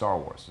the next Star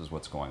Wars is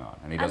what's going on,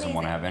 and he doesn't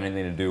want to have Amazing.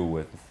 anything to do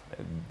with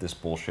this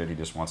bullshit. He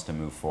just wants to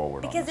move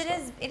forward. Because on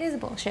this it is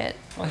bullshit.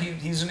 Well,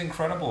 he's an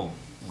incredible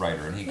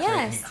writer, and he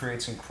Yes.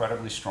 creates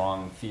incredibly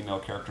strong female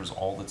characters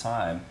all the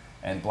time.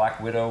 And Black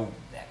Widow,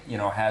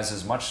 has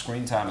as much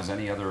screen time as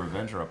any other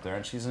Avenger up there,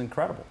 and she's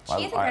incredible. She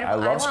is incredible. I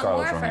love want Scarlett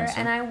more of her, Johansson.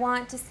 and I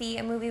want to see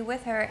a movie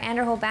with her and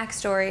her whole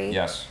backstory.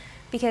 Yes.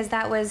 Because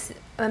that was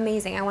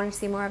amazing. I wanted to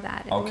see more of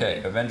that. In the Okay,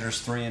 movie.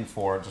 Avengers 3 and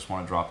 4, just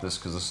want to drop this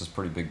because this is a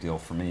pretty big deal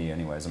for me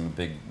anyways. I'm a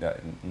big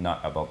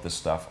nut about this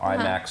stuff.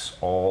 IMAX,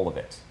 all of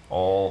it.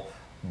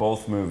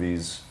 Both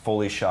movies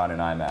fully shot in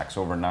IMAX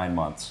over 9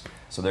 months.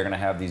 So they're going to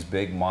have these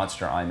big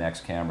monster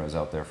IMAX cameras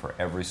out there for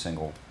every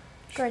single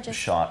Gorgeous.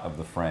 shot of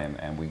the frame,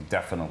 and we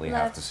definitely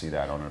have Love. to see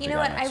that on a You big know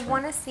what? IMAX I screen.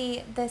 want to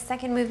see the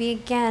second movie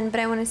again, but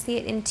I want to see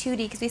it in 2D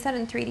because we saw it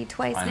in 3D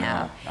twice I know,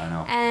 now. I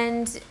know.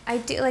 And I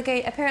do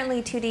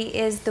apparently 2D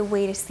is the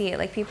way to see it.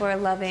 Like people are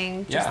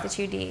loving just Yeah. the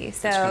 2D.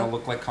 So It's going to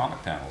look like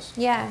comic panels.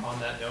 yeah. On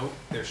that note,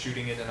 they're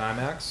shooting it in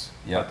IMAX,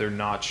 Yep. but they're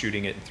not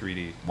shooting it in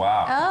 3D,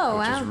 Wow. Oh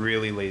which wow. is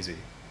really lazy.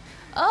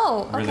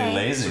 Oh okay. Really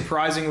lazy.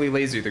 Surprisingly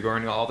lazy. They're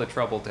going to all the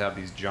trouble to have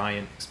these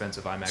giant,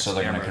 expensive IMAX So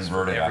they're gonna cameras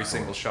convert for it every afterwards.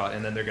 single shot,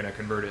 and then they're going to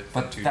convert it.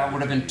 From But 2D that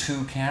would to have been 3D.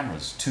 2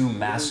 cameras, 2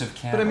 massive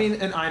cameras. But I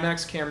mean, an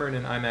IMAX camera and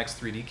an IMAX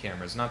 3D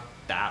camera is not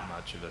that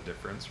much of a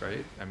difference,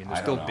 right? I mean, they're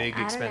I still don't know. big, I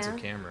don't expensive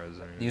know. cameras.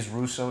 I mean, These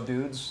Russo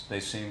dudes,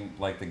 they seem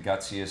like the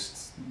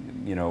gutsiest,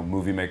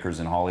 movie makers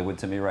in Hollywood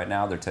to me right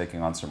now. They're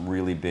taking on some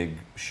really big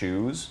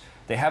shoes.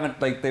 They haven't,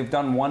 they've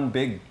done one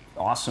big,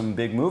 awesome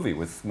big movie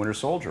with Winter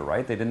Soldier,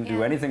 right? They didn't do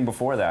Yeah. anything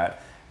before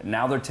that.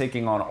 Now they're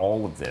taking on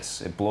all of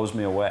this. It blows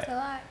me away. It's a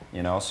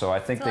lot. So I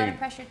think It's a lot of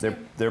pressure, too.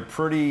 they're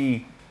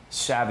pretty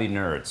savvy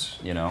nerds,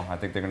 I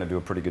think they're going to do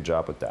a pretty good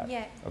job with that.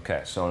 Yeah.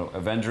 Okay, so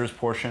Avengers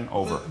portion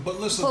over. But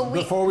listen, But we-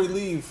 before we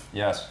leave,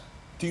 Yes.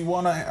 do you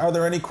want to? Are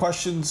there any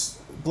questions,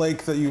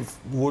 Blake, that you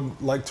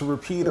would like to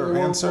repeat or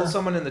answer? Well,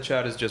 someone in the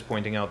chat is just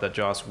pointing out that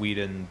Joss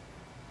Whedon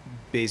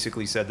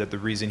basically said that the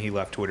reason he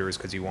left Twitter is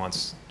because he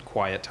wants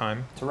quiet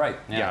time. To right.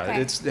 Yeah,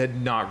 Okay. it's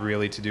had not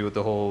really to do with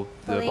the whole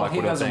the Well, Black He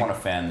Widow doesn't thing. want to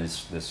fan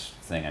this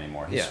thing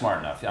anymore. He's Yeah. smart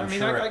enough. I'm I mean,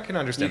 sure I can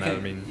understand you that. can-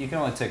 I mean- you can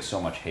only take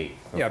so much hate.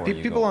 Yeah, before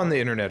you people go. on the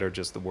internet are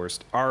just the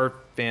worst. Our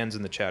fans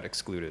in the chat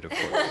excluded, of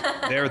course.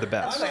 They're the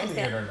best. I'm on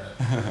the internet.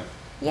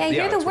 Yeah, Yeah,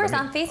 you're the that's what worst. I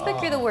mean. On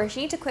Facebook, you're the worst.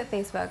 You need to quit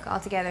Facebook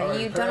altogether. All right,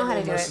 You don't know how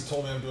to do apparently it. Marissa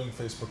told me I'm doing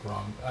Facebook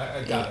wrong.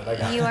 I got it. I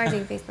got You it. are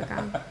doing Facebook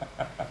wrong.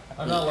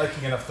 I'm not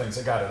liking enough things.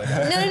 I got it. I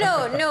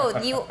got it.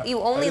 No. You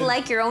only didn't-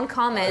 like your own I didn't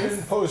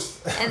comments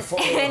post a and,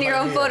 photo of and your my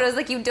own beard. photos.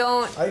 Like you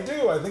don't. I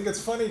do. I think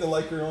it's funny to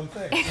like your own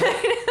thing.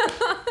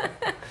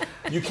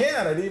 You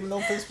can. I didn't even know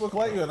Facebook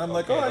liked you, and I'm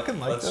like, oh, I can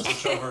like let's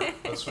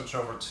this. switch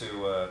over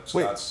to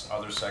Scott's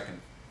other second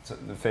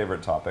the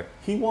favorite topic.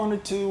 He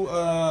wanted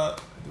to.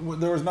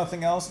 There was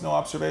nothing else. No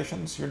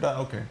observations. You're done.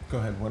 Okay, go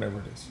ahead. Whatever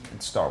it is.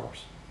 It's Star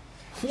Wars.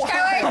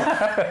 Star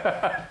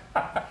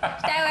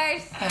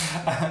Wars.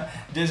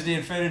 Disney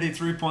Infinity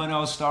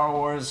 3.0 Star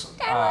Wars.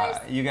 Star Wars.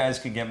 You guys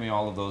could get me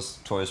all of those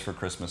toys for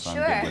Christmas. I'm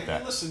Sure. good with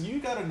that. Listen, you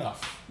got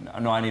enough.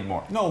 No, I need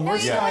more. No, No,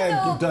 Marissa you and I don't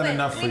know, have done but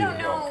enough for we you. don't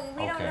know.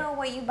 We don't Okay. know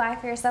what you buy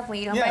for yourself, what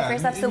you don't Yeah, buy for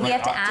yourself. So we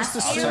have to just ask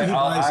assume you. Sorry, he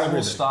buys I will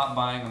everything. stop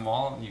buying them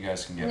all. You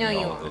guys can get No, me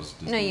you all of those. won't.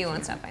 Disney No, you won't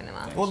Infinity stop buying them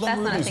all. Well, then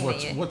That's not a Ruby's thing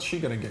that you. what's she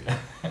gonna get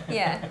you?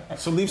 Yeah.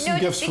 So leave some No,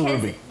 gifts just for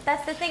because Ruby.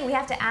 that's the thing. We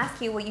have to ask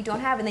you what you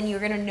don't have, and then you're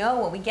gonna know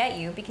what we get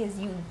you because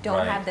you don't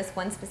Right. have this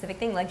one specific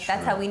thing. Like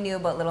that's True. how we knew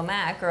about Little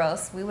Mac, or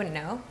else we wouldn't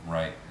know.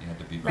 Right. You had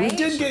to be Right? very We did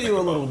get specific you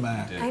a about little what you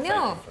Mac. did. I Thank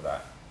know. you for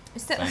that.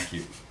 So, Thank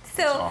you. So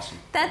That's awesome.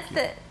 that's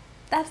Thank you.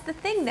 that's the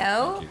thing,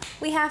 though. Thank you.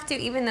 We have to,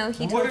 even though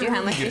he And what told did you how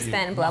Ruby much you give you?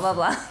 spend, blah blah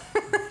blah.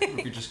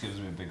 Ruby just gives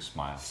me a big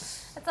smile.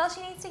 That's all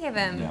she needs to give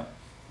him. Yeah.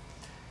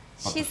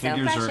 But She's the so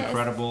figures precious. are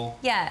incredible.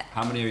 Yeah,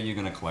 How many are you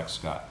going to collect,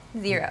 Scott?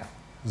 0.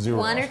 0.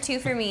 1 or 2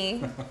 for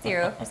me,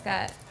 0 for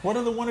Scott. What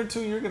are the 1 or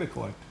 2 you're gonna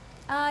collect?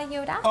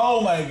 Yoda. Oh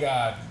my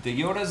God! The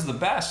Yoda's the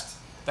best.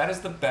 That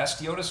is the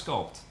best Yoda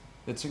sculpt.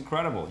 It's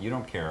incredible. You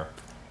don't care.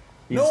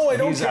 No, I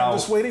don't he's care. I'm out.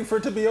 just waiting for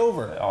it to be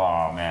over.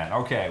 Oh man.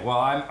 Okay. Well,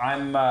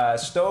 I'm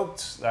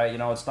stoked.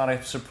 It's not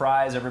a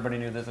surprise. Everybody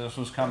knew that this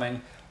was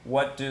coming.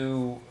 What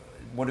do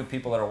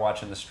people that are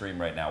watching the stream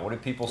right now? What do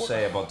people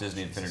say about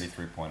Disney Infinity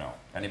 3.0?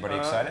 Anybody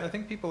excited? I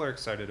think people are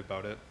excited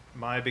about it.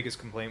 My biggest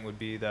complaint would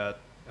be that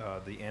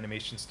the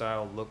animation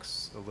style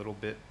looks a little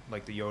bit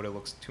like the Yoda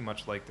looks too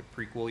much like the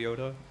prequel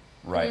Yoda.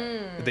 Right.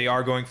 They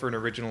are going for an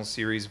original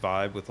series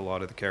vibe with a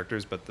lot of the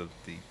characters, but the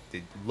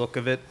look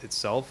of it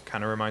itself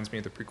kind of reminds me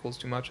of the prequels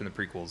too much, and the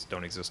prequels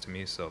don't exist to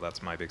me, so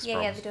that's my biggest Yeah,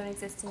 problem. they don't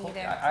exist to me either.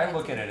 I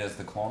look at it as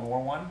the Clone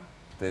War one.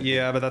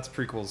 Yeah, but that's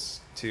prequels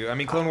too. I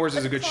mean, Clone Wars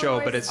is a good Clone show,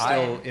 Wars but is it's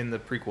still fine. in the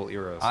prequel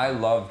era. So. I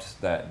loved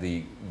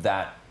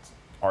that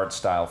art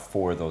style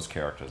for those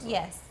characters. though.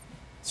 Yes.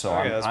 So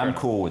Okay, that's fair I'm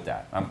enough. cool with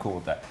that. I'm cool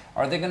with that.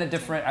 Are they going to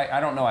different? I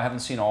don't know. I haven't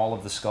seen all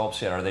of the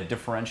sculpts yet. Are they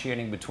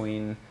differentiating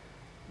between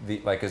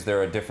is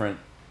there a different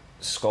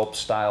sculpt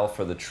style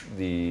for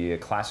the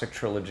classic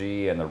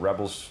trilogy and the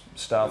Rebels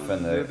stuff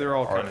and the? They're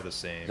all art? kind of the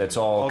same. That's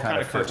all All kind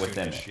kind of of fit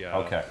within cartoonish, it. yeah.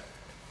 Okay.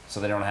 So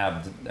they don't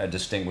have a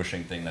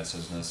distinguishing thing that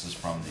says this is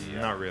from the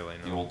Not really,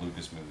 no. the old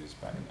Lucas movies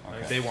back in the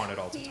Like, okay. they want it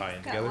all to tie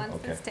in Scott together. wants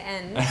Okay. this to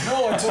end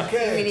No, it's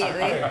okay.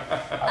 immediately.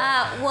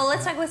 Well,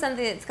 let's talk about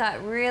something that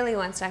Scott really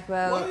wants to talk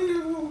about.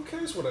 Who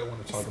cares what I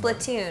want to talk about?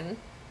 Splatoon.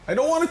 I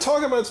don't want to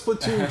talk about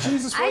Splatoon.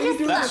 Jesus, why I are you just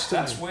doing love- this to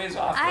That's me? ways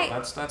off. I-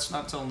 Though. That's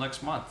not till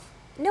next month.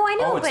 No, I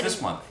know, Oh, it's but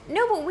this month.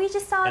 No, but we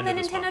just saw End the of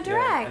this Nintendo month.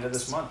 Direct. End of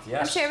this month. I'm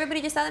Yes. sure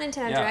everybody just saw the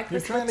Nintendo Yeah. Direct. You're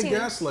with trying to Splatoon.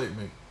 gaslight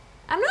me.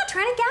 I'm not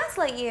trying to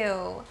gaslight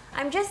you.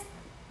 I'm just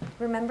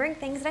remembering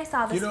things that I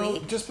saw this You know,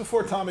 week. just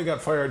before Tommy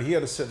got fired, he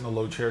had to sit in a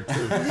low chair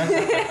too.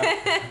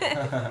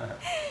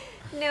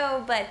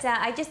 No, but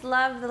I just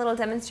love the little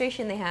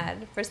demonstration they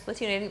had for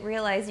Splatoon. I didn't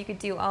realize you could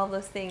do all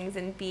those things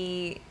and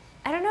be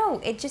I don't know.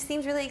 It just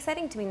seems really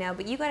exciting to me now.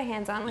 But you got a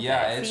hands-on with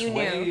Yeah, it, it's so you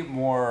way knew.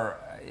 more.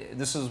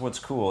 This is what's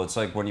cool. It's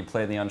like when you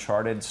play the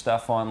Uncharted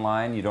stuff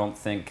online, you don't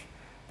think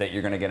that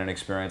you're going to get an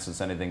experience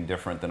that's anything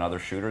different than other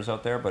shooters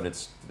out there, but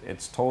it's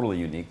totally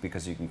unique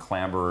because you can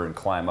clamber and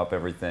climb up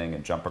everything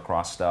and jump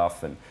across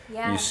stuff, and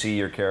Yeah. you see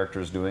your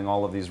characters doing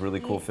all of these really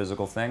cool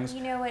physical things.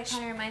 You know what it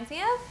kind of reminds me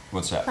of?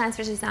 What's that? Plants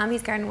vs.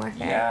 Zombies Garden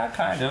Warfare. Yeah,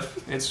 kind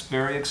of. It's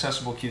very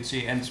accessible,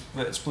 cutesy, and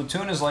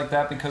Splatoon is like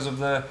that because of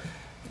the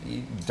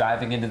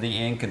diving into the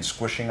ink and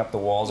squishing up the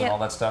walls and Yep. all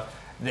that stuff.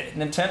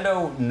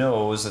 Nintendo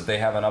knows that they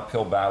have an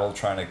uphill battle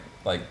trying to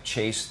like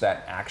chase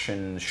that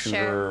action shooter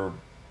Sure.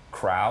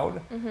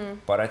 crowd,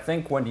 but I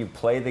think when you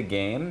play the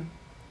game,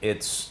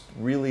 it's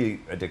really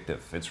addictive.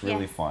 It's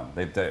really Yeah. fun.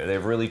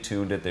 They've really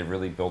tuned it. They've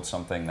really built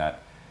something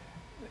that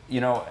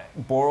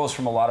borrows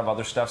from a lot of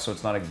other stuff, so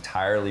it's not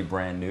entirely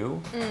brand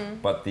new,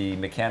 but the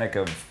mechanic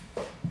of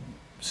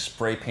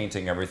spray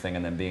painting everything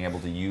and then being able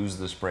to use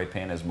the spray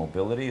paint as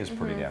mobility is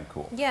pretty damn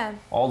cool. Yeah.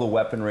 All the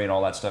weaponry and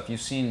all that stuff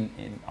you've seen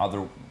in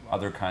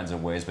other kinds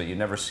of ways, but you've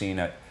never seen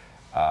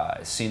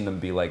them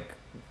be like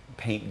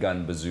paint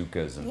gun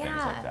bazookas and things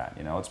like Yeah.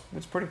 that.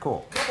 It's pretty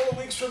cool. A couple of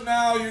weeks from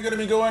now, you're going to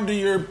be going to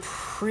your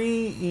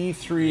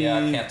pre-E3 Yeah,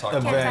 I can't talk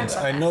about event.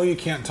 that. I know you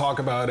can't talk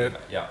about it.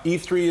 Yeah.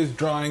 E3 is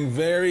drawing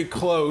very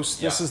close.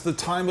 This Yeah. is the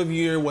time of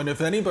year when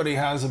if anybody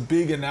has a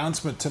big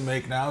announcement to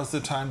make, now is the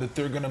time that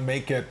they're going to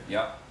make it.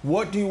 Yeah.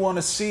 What do you want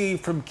to see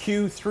from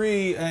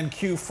Q3 and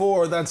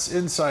Q4? That's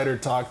insider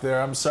talk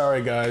there. I'm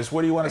sorry, guys.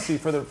 What do you want to see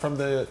from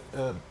the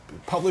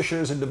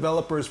publishers and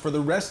developers for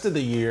the rest of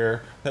the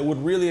year that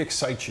would really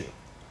excite you?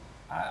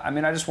 I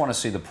mean, I just want to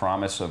see the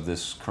promise of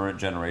this current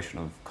generation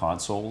of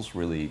consoles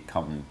really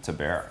come to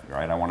bear,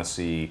 right? I want to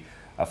see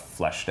a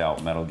fleshed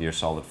out Metal Gear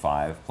Solid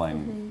 5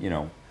 playing,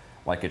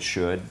 like it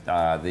should.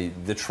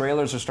 The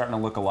trailers are starting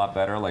to look a lot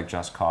better, like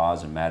Just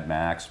Cause and Mad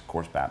Max, of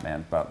course,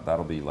 Batman, but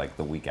that'll be like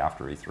the week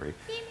after E3.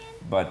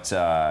 But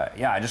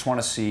yeah, I just want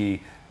to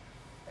see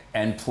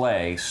and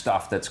play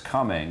stuff that's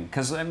coming.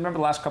 Because I remember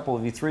the last couple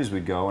of E3s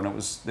we'd go, and it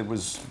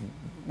was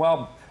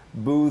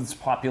booths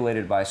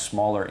populated by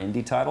smaller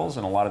indie titles,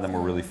 and a lot of them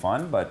were really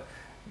fun, but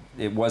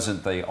it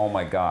wasn't oh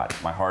my God,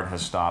 my heart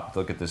has stopped,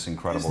 look at this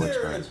incredible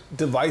experience.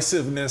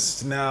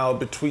 Divisiveness now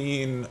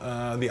between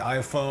the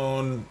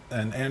iPhone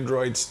and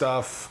Android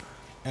stuff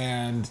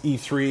and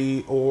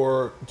E3,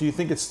 or do you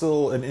think it's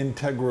still an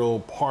integral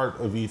part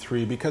of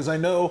E3? Because I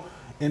know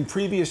in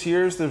previous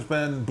years there's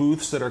been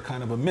booths that are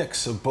kind of a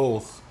mix of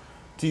both.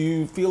 Do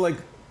you feel like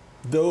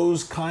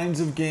those kinds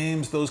of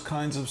games, those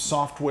kinds of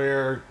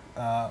software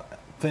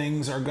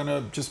things are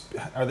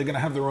they gonna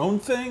have their own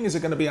thing? Is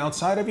it gonna be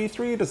outside of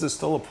E3? Does it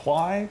still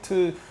apply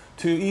to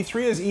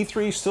E3? Is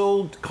E3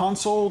 still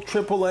console,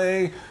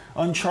 AAA,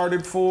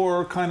 Uncharted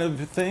 4 kind of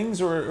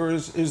things, or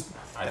is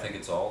I think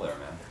it's all there,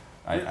 man.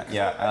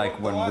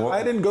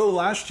 I didn't go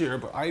last year,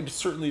 but I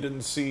certainly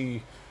didn't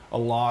see a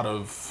lot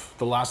of,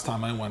 the last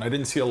time I went, I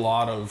didn't see a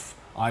lot of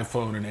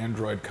iPhone and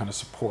Android kind of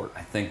support.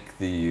 I think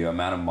the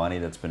amount of money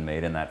that's been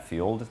made in that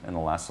field in the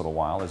last little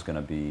while is going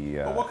to be.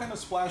 But what kind of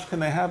splash can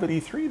they have at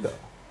E3 though?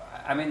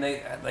 I mean,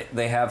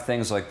 they have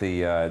things like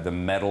the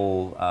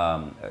metal,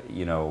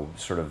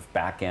 sort of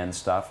back end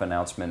stuff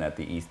announcement at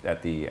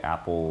the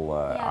Apple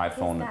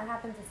iPhone. that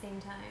happens at the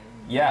same time.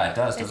 Yeah, it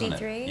does, As doesn't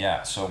E3? it?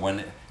 Yeah. So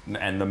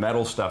and the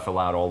metal stuff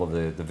allowed all of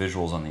the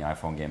visuals on the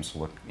iPhone games to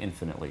look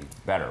infinitely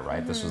better,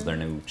 right? This is their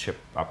new chip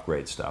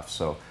upgrade stuff.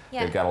 So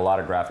Yeah. they've got a lot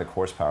of graphic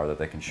horsepower that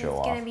they can show It's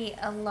off. going to be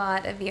a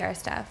lot of VR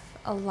stuff.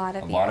 A lot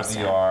of A VR lot of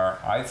stuff.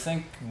 VR, I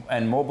think,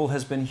 and mobile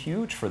has been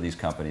huge for these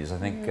companies. I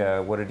think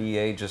what did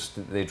EA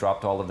they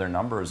dropped all of their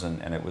numbers,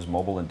 and it was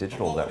mobile and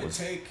digital What would it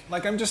take?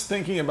 Like, I'm just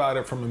thinking about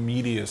it from a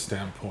media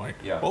standpoint.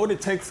 Yeah. What would it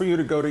take for you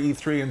to go to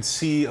E3 and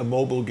see a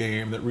mobile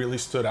game that really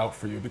stood out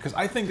for you? Because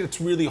I think it's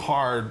really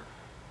hard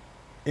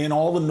in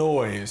all the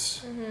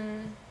noise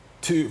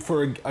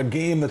for a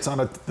game that's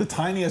on the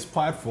tiniest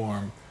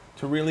platform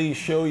to really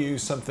show you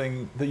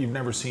something that you've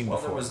never seen Well,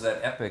 before. there was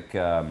that epic.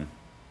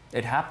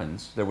 It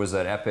happens. There was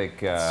that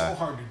epic It's so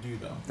hard to do,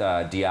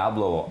 though.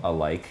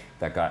 Diablo-alike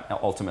that got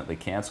ultimately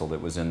canceled.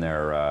 It was in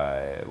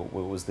their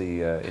what was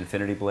the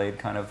Infinity Blade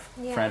kind of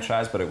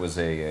franchise, but it was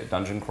a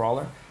dungeon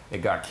crawler.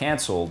 It got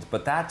canceled,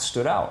 but that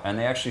stood out, and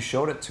they actually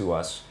showed it to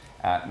us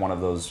at one of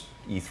those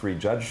E3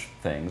 judge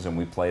things, and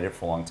we played it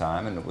for a long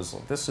time, and it was,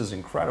 this is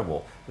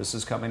incredible. This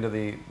is coming to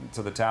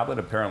the tablet.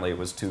 Apparently, it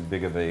was too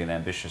big of an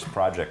ambitious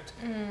project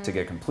to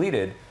get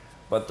completed.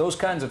 But those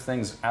kinds of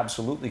things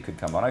absolutely could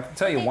come on. I can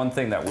tell you one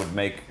thing that would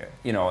make,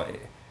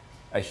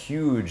 a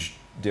huge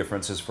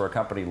difference is for a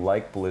company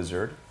like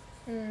Blizzard,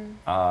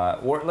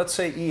 or let's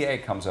say EA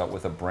comes out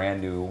with a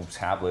brand new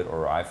tablet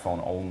or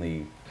iPhone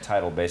only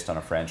title based on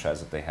a franchise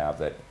that they have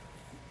that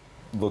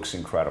looks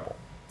incredible.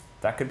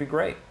 That could be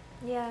great.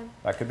 Yeah.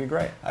 That could be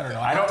great. I don't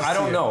know. I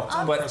don't know.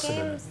 All But the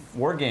games.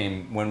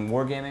 when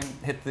Wargaming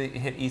hit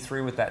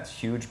E3 with that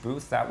huge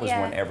booth, that was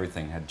Yeah. when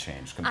everything had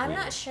changed completely. I'm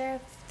not sure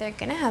if they're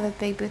going to have a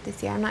big booth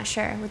this year. I'm not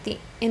sure with the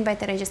invite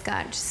that I just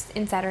got, just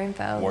insider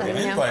info. Wargaming let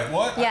me know. Invite,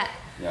 what? Yeah.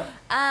 Yeah.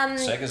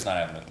 Sega's not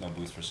having no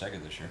booth for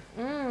Sega this year.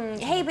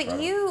 Hey, but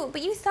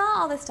you saw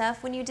all this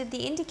stuff when you did the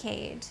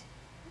Indiecade.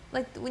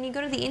 Like when you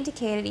go to the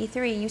Indiecade at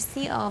E3, you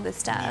see all this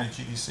stuff.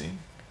 GDC?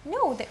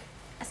 No,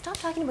 stop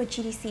talking about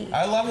GDC.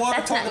 I want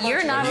to talk about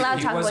You're not allowed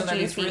to talk about GDC. He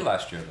GDC. wasn't at E3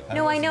 last year, though.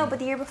 No, I know, but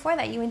the year before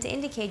that, you went to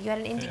Indiecade. You had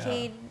an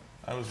Indiecade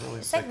I was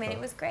really segment. sick,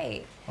 It was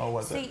great. Oh,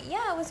 was it?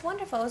 Yeah, it was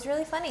wonderful. It was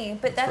really funny.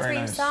 But that's very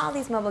where nice. you saw all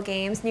these mobile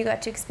games, and you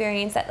got to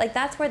experience that. Like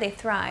that's where they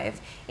thrive,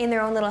 in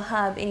their own little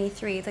hub in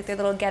E3. It's like their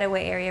little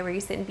getaway area where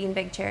you sit in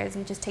beanbag chairs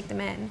and just take them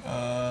in.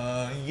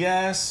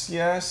 Yes.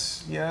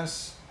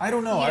 I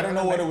don't know. You I don't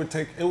know what remember? it would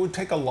take. It would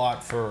take a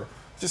lot for.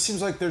 It just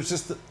seems like there's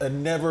just a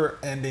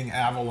never-ending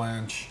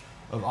avalanche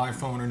of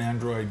iPhone and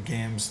Android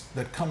games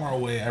that come our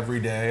way every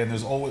day, and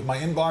there's always my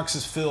inbox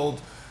is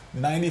filled.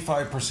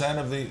 95%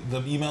 of the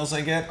emails I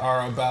get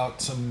are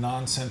about some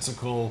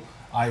nonsensical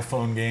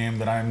iPhone game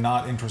that I'm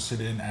not interested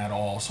in at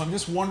all. So I'm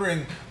just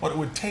wondering what it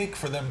would take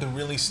for them to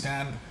really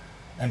stand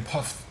and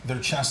puff their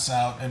chests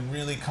out and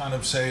really kind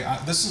of say,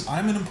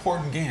 I'm an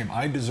important game.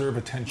 I deserve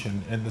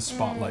attention in the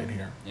spotlight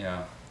here.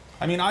 Yeah.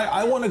 I mean,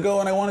 I want to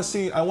go and I want to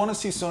see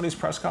Sony's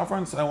press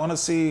conference. I want to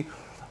see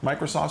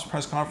Microsoft's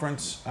press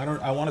conference.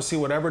 I want to see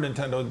whatever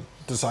Nintendo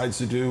decides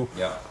to do.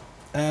 Yeah.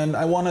 And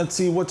I want to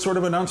see what sort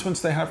of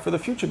announcements they have for the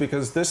future,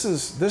 because this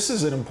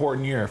is an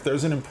important year. If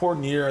there's an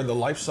important year in the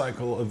life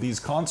cycle of these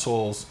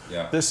consoles,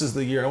 this is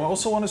the year. I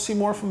also want to see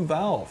more from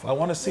Valve. I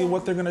want to see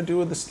what they're going to do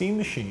with the Steam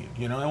machine.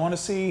 You know, I want to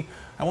see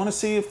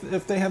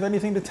if they have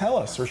anything to tell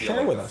us or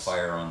share with us. The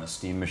fire on the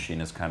Steam machine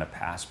has kind of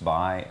passed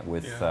by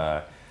with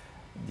the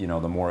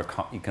more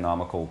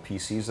economical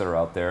PCs that are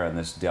out there and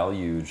this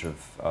deluge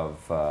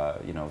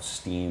of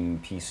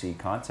Steam PC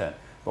content.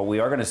 But we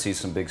are going to see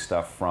some big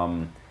stuff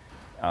from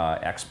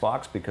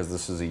Xbox, because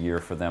this is a year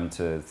for them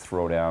to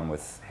throw down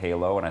with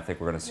Halo, and I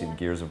think we're going to see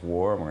Gears of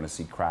War, and we're going to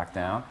see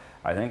Crackdown.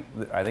 I think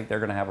they're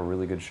going to have a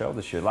really good show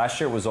this year. Last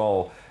year it was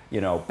all,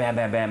 bam,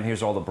 bam, bam,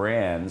 here's all the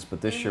brands,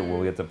 but this year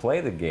we'll get to play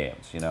the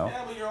games,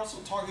 Yeah, but you're also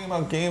talking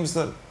about games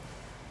that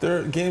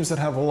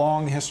have a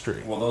long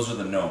history. Well, those are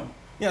the known.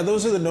 Yeah,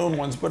 those are the known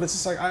ones, but it's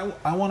just like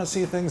I want to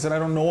see things that I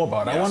don't know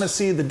about. Yes. I want to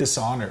see the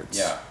Dishonored.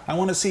 Yeah. I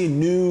want to see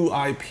new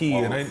IP.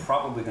 Well, and we're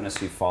probably going to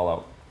see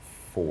Fallout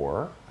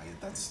 4.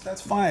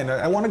 That's fine.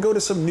 I want to go to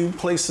some new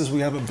places we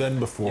haven't been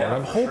before. Yeah,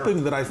 I'm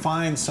hoping that I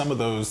find some of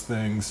those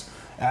things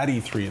at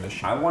E3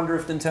 this year. I wonder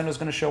if Nintendo's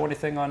going to show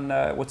anything on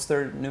what's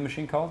their new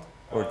machine called,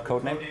 or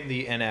codename?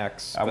 The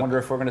NX. I wonder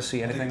if we're going to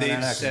see anything on They've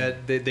NX.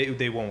 said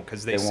they won't,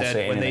 because they They won't said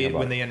say anything about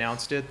when it. they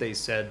announced it, they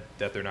said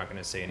that they're not going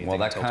to say anything. Well,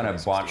 that until kind of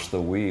 2016. botched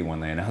the Wii when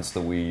they announced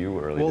the Wii U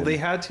early. Well, didn't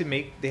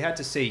they had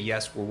to say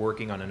yes, we're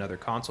working on another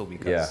console,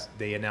 because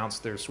they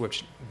announced their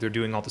Switch. They're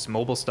doing all this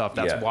mobile stuff.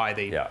 That's why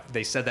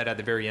they said that at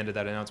the very end of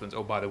that announcement.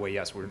 Oh, by the way,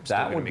 yes, we're still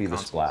That going to would make be the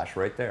consoles. splash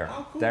right there.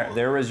 Oh, cool.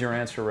 There is your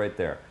answer right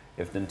there.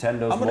 If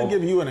Nintendo's I'm going to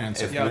give you an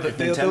answer. if, Yeah, if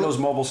they'll- Nintendo's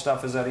mobile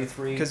stuff is at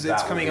E3, Because that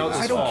it's would coming be out the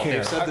this I don't fall. spot. care.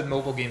 They've said the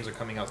mobile games are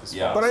coming out this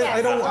Yeah. fall. But Yeah,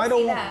 I don't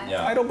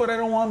Yeah. I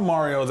don't want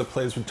Mario that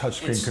plays with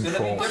touchscreen It's going to be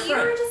controls. Well, you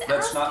were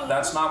different. just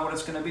That's asking. not what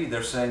it's going to be.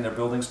 They're saying they're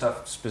building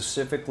stuff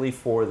specifically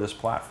for this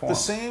platform. The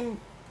same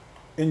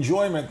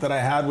enjoyment that I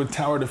had with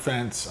Tower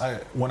Defense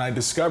when I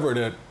discovered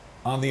it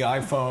on the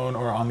iPhone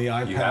or on the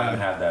iPad. You haven't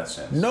had that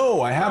since.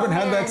 No, I haven't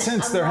had that And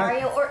since. a There ha-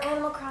 Mario or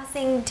Animal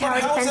Crossing Tower how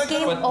is Defense that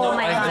game. gonna- Oh no,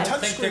 my I god!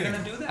 don't think they're Touchscreen.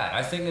 going to do that.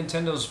 I think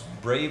Nintendo's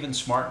brave and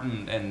smart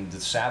and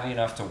savvy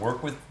enough to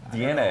work with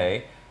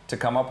DNA to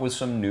come up with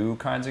some new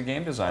kinds of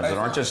game designs that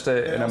aren't just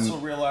They also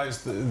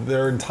realize that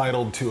they're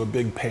entitled to a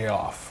big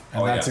payoff,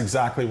 and Oh, that's yeah.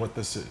 exactly what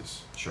this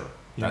is. Sure,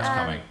 that's Um,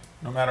 coming.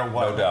 No matter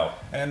what. No doubt.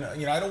 And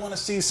I don't want to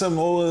see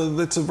some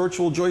that's a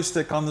virtual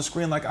joystick on the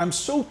screen. Like, I'm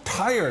so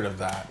tired of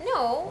that.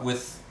 No.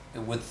 With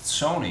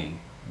Sony,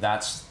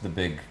 that's the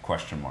big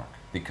question mark,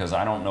 because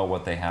I don't know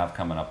what they have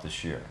coming up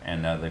this year,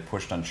 and they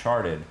pushed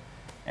Uncharted,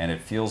 and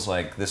it feels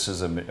like this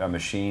is a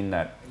machine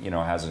that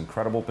has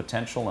incredible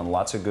potential and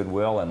lots of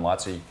goodwill and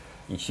lots of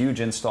huge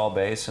install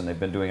base, and they've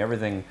been doing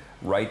everything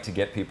right to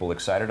get people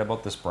excited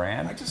about this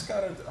brand. I just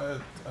got a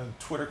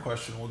Twitter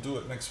question. We'll do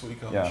it next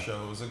week on Yeah. the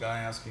show. It was a guy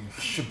asking if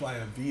you should buy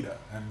a Vita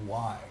and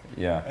why.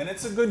 Yeah. And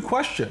it's a good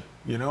question.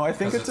 I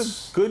think 'Cause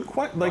it's a good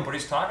question. Like,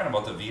 Nobody's talking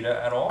about the Vita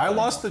at all. I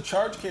lost the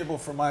charge cable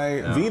for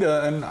my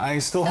Vita, and I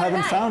still So haven't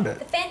did I. found it.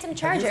 The Phantom Have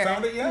Charger. you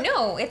found it yet?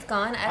 No, it's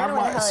gone. I don't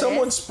know where the hell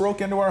Someone it is. broke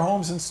into our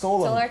homes and stole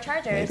them. Stole our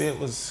chargers. Maybe it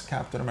was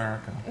Captain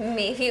America.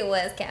 Maybe it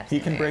was Captain He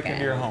can break America.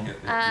 into your home. You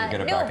get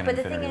it No, back in but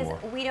the thing Infinity is,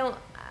 War. we don't.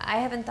 I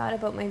haven't thought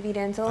about my Vita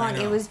in so long.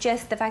 know. It was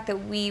just the fact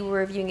that we were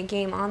reviewing a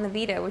game on the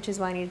Vita, which is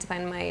why I needed to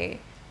find my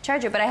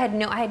charger. But I had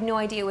no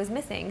idea it was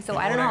missing. So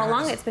I don't know how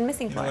long it's been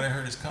missing You for. know what I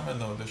heard is coming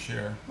though this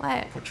year?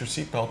 What? Put your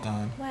seatbelt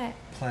on. What?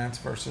 Plants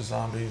vs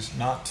Zombies,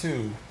 not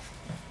 2,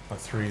 but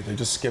 3. They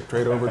just skipped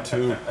right over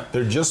 2.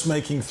 They're just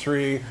making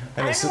 3,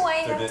 and I don't know why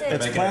you have to.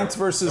 it's Plants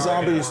vs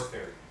Zombies.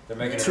 They're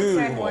making it a Two.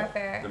 prequel.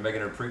 Warfare. They're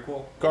making it a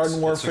prequel. Garden It's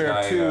a Warfare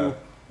guy, 2.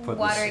 putting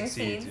Watering the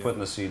seeds. putting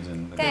the seeds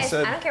in. Guys,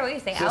 said, I don't care what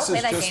you say. I'll This play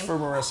is that just game. for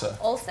Marissa.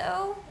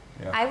 Also,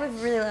 Yeah. I would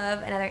really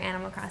love another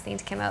Animal Crossing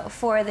to come out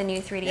for the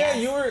new 3DS.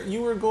 Yeah,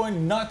 you were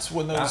going nuts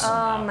when those.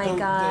 Oh my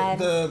God.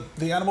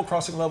 The Animal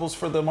Crossing levels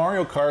for the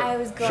Mario Kart. I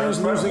was She going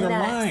was losing her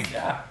nuts. mind.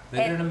 Yeah,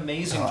 they did an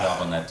amazing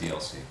job on that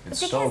DLC. It's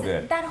Because so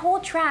good. that whole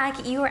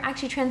track, you were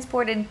actually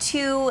transported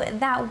to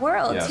that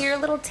world, Yes. to your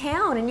little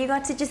town, and you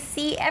got to just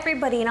see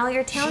everybody and all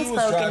your She townsfolk.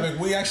 was and- driving.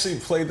 We actually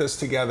played this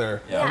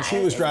together. Yeah. And she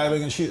was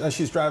driving, and as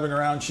she's driving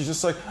around, she's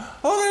just like,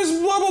 "Oh, there's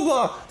blah blah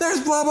blah.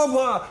 There's blah blah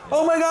blah.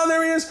 Oh my God,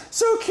 there he is.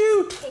 So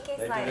cute." KK They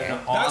did Slider. an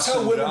That's how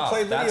awesome women job.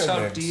 play video That's how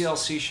games.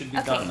 DLC should be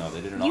done, though.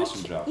 They did an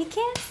awesome job. You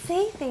can't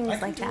say things I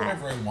can like do that.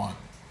 whatever I want.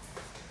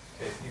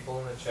 Okay, people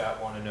in the chat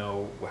want to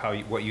know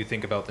what you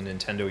think about the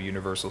Nintendo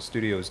Universal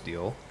Studios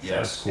deal.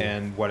 Yes.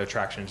 And what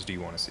attractions do you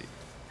want to see?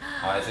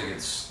 I think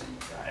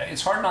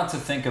it's hard not to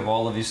think of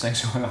all of these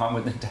things going on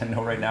with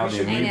Nintendo right now. The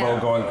should- I know.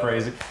 Amiibo going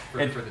crazy. For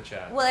It, the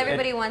chat. Well,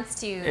 everybody wants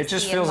to it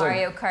just see a feels like-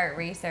 Mario Kart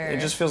racer. it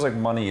just feels like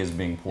money is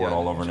being poured Yeah,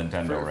 all over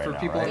Nintendo for, right for now.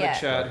 people right? in Yeah. the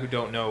chat who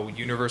don't know,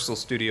 Universal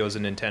Studios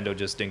and Nintendo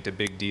just inked a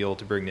big deal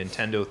to bring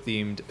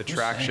Nintendo-themed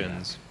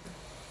attractions.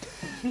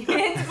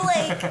 It's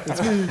Blake.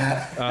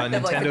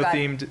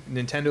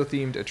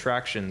 Nintendo-themed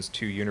attractions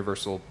to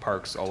Universal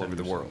parks all over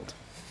the world.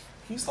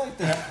 He's like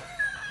the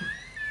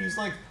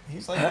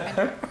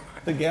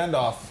the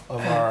Gandalf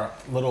of our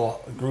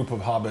little group of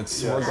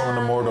hobbits. We're going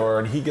to Mordor,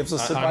 and he gives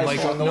us I'm advice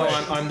like, on the no, way.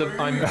 I'm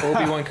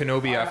Obi-Wan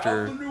Kenobi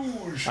after.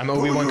 I'm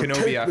Obi-Wan Take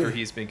Kenobi after me.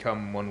 he's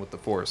become one with the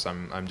Force.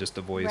 I'm just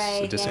a voice, Right,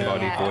 a yeah,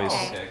 disembodied yeah, voice,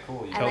 okay. Okay,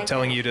 cool. I like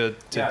telling that. you to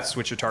Yeah.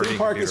 switch your targeting Theme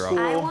park is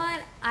computer off.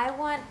 cool. I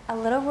want a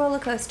little roller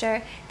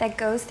coaster that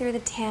goes through the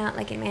town,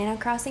 like in Animal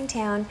Crossing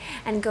town,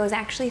 and goes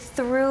actually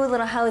through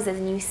little houses,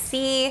 and you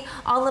see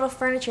all little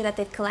furniture that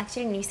they've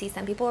collected, and you see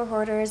some people are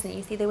hoarders, and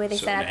you see the way they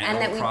So set an up, and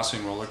that Animal we.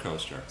 Crossing roller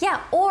coaster. Yeah,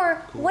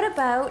 or what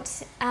about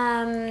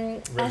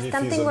Reggie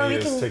something where we Fils-Aimé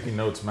is can taking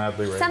notes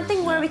madly right something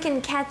now. where we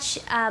can catch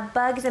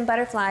bugs and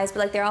butterflies, but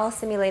like they're all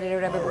simulated or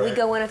whatever. But we Alright.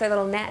 go in with our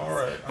little nets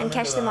Alright, I'm and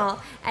catch into them that.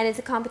 all, and it's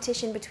a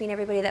competition between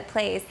everybody that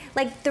plays,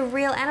 like the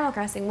real Animal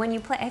Crossing. When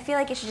you play, I feel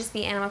like it should just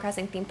be Animal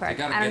Crossing theme park. They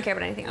gotta I don't get- care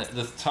about anything else.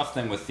 The tough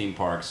thing with theme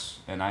parks,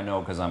 and I know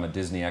because I'm a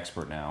Disney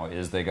expert now,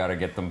 is they got to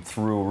get them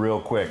through real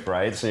quick,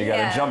 right? So you got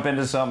to Yeah. jump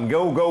into something,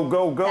 go, go,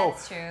 go, go.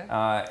 That's true.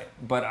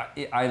 But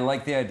I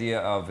like the idea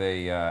of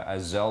a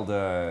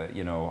Zelda,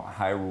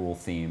 Hyrule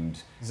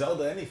themed.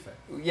 Zelda anything.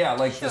 Yeah,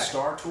 like Sure. the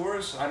Star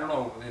Tours. I don't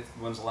know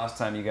when's the last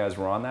time you guys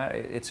were on that.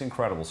 It's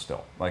incredible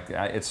still. Like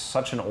it's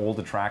such an old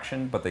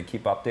attraction, but they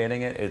keep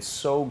updating it. It's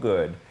so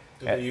good.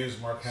 Do they use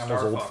Mark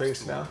Hamill's old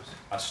face now?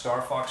 A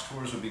Star Fox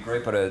Tours would be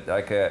great, but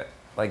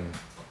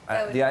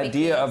That would the make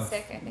idea me of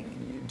sick, I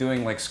think.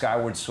 doing like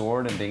Skyward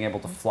Sword and being able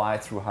to fly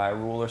through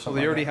Hyrule or Well,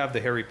 something. they already like that. have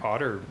the Harry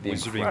Potter The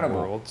Wizarding incredible-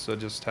 World, so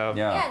just have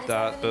Yeah. Yeah, just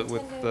that, have a but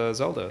with Nintendo.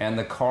 Zelda. And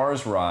the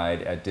Cars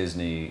ride at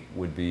Disney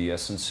would be a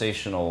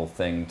sensational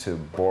thing to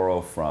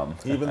borrow from.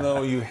 Even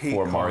though you hate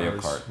For cars Mario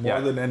Kart. more Yeah.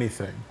 than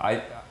anything.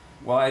 I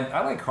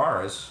like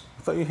Cars.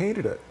 I thought you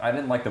hated it. I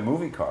didn't like the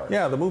movie Cars.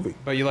 Yeah, the movie.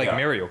 But you like Yeah.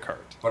 Mario Kart.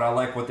 But I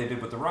like what they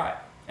did with the ride,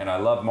 and I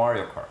love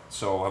Mario Kart.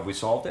 So have we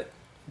solved it?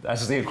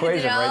 That's the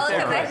equation all right there.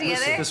 come back Right?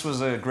 together? This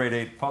was a grade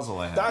 8 puzzle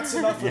I had. That's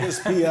enough of this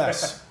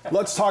BS.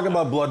 Let's talk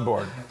about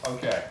Bloodborne.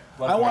 Okay.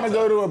 I want to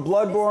go to a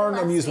Bloodborne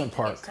Last amusement week,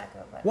 park. let's talk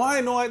about Bloodborne.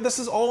 Why? No, this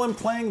is all I'm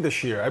playing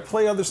this year. I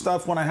play other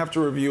stuff when I have to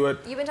review it.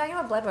 You've been talking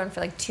about Bloodborne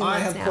for like 2 I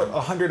months have now. put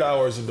 100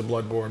 hours into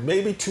Bloodborne,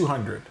 maybe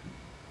 200.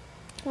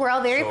 We're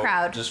all very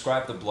proud.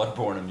 Describe the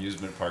Bloodborne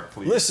amusement park,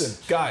 please. Listen,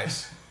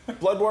 guys,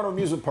 Bloodborne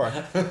amusement park.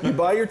 You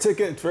buy your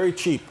ticket, it's very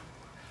cheap.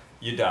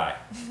 You die.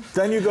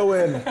 Then you go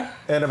in,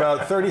 and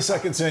about 30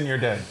 seconds in, you're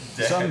dead.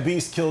 Some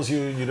beast kills you,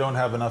 you don't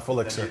have enough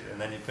elixir. And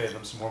then you pay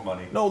them some more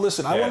money. No,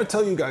 listen, I Yeah. want to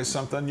tell you guys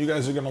something. You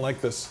guys are going to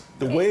like this.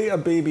 The way a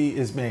baby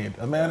is made,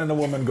 a man and a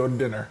woman go to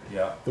dinner.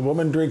 Yeah. The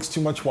woman drinks too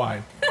much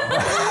wine.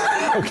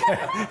 Okay.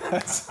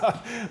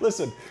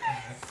 Listen,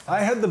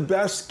 I had the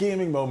best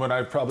gaming moment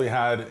I've probably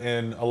had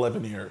in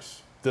 11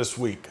 years this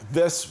week.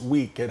 This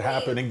week it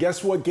happened. And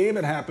guess what game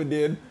it happened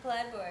in?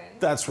 Bloodborne.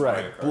 That's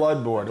right, Mario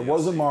Kart. Bloodborne. It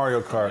wasn't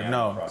Mario Kart. Yeah,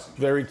 No. Crossing.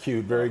 Very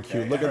cute, very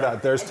cute. Look at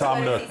that. There's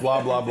Tom Nook.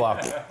 Blah, blah,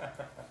 blah.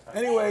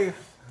 Anyway,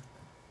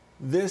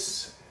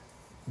 this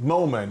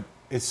moment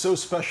is so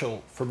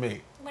special for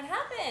me. What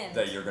happened?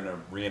 That you're going to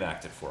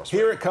reenact it for us.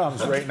 Here right? it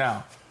comes right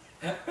now.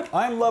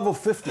 I'm level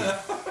 50.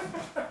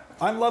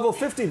 I'm level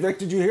 50, Vic.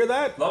 Did you hear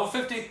that? Level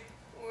 50.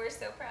 We're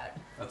so proud.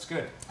 That's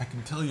good. I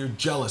can tell you're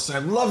jealous. I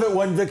love it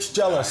when Vic's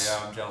jealous.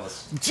 Yeah, I'm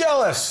jealous.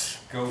 Jealous!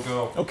 Go,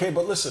 go. Okay,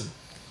 but listen.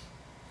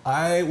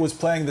 I was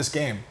playing this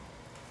game.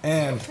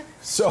 And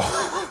so,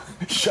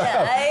 shut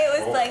up. I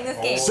was playing this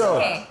game. So-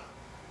 okay.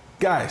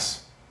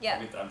 Guys, Yeah.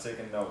 I'm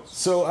taking notes.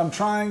 so I'm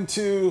trying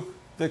to.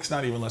 Vic's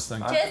not even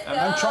listening. Just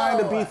I'm trying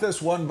to go. beat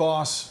this one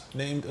boss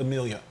named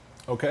Amelia.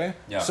 Okay?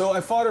 Yeah. So I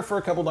fought her for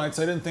a couple nights.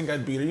 I didn't think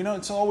I'd beat her. You know,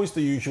 it's always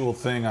the usual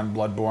thing on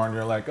Bloodborne.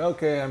 You're like,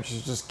 okay, I'm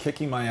just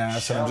kicking my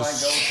ass. Shall and I'm I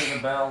just. go to the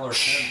bell or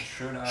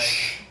should I?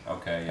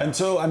 Okay, yeah. And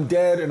so I'm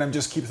dead, and I'm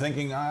just keep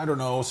thinking, I don't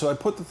know. So I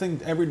put the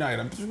thing every night.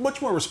 I'm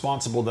much more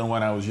responsible than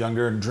when I was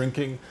younger and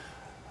drinking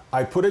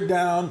I put it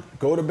down,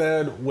 go to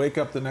bed, wake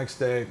up the next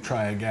day,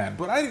 try again.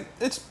 But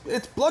it's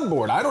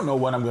Bloodborne. I don't know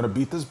when I'm going to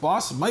beat this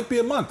boss. It might be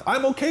a month.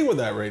 I'm okay with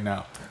that right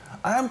now.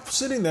 I'm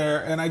sitting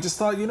there, and I just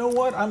thought, you know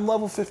what? I'm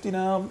level 50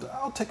 now.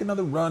 I'll take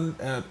another run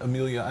at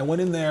Amelia. I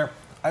went in there.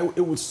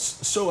 It was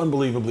so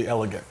unbelievably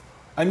elegant.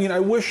 I mean, I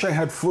wish I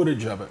had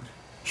footage of it.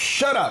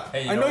 Shut up!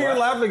 Hey, I know you're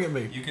laughing at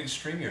me. You can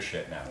stream your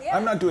shit now. Yeah.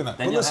 I'm not doing that.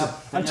 Then But listen,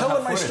 I'm you'll telling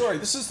have my footage. story.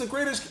 This is the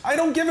greatest. I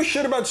don't give a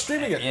shit about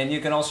streaming it. And you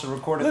can also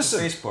record it Listen.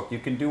 to Facebook. You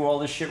can do all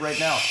this shit right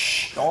now.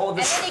 All of And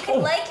this. then you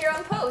can like your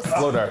own post.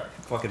 Blow dart.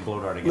 Fucking blow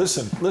dart again.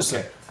 Listen.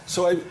 Okay.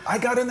 So I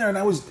got in there and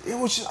I was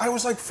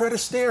like Fred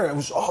Astaire. I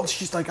was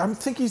she's like, I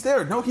think he's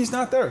there. No, he's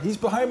not there. He's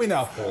behind me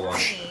now. Whole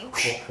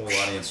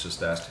audience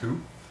just asked who?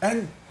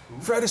 And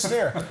Fred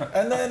Astaire.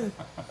 and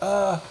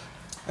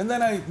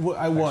then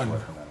I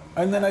won.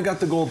 And then I got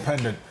the gold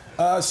pendant.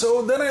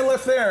 So then I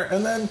left there,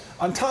 and then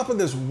on top of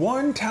this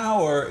one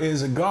tower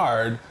is a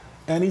guard,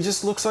 and he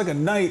just looks like a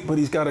knight, but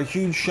he's got a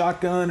huge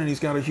shotgun and he's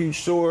got a huge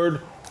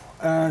sword.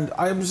 And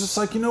I was just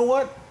like, you know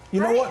what?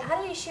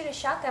 How do you shoot a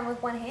shotgun with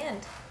one hand?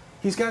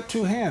 He's got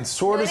two hands.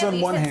 Sword is on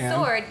you one said hand.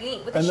 Sword.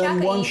 With and a then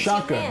shotgun, one you need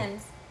shotgun. 2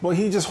 hands. Well,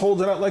 he just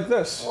holds it out like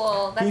this.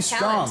 Well, that's he's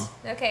talent.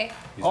 strong. Okay.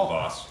 He's a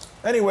boss.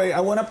 Anyway,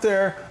 I went up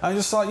there. I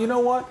just thought, you know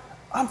what?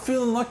 I'm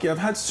feeling lucky. I've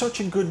had such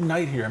a good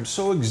night here. I'm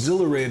so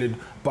exhilarated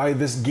by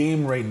this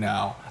game right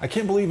now. I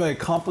can't believe I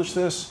accomplished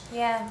this.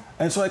 Yeah.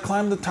 And so I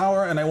climbed the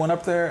tower and I went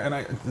up there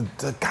and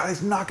the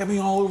guy's knocking me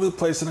all over the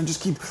place and I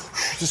just keep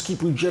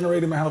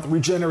regenerating my health,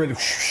 regenerating.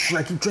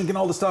 I keep drinking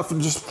all the stuff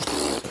and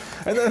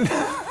then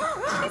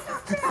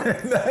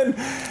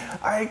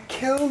I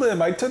killed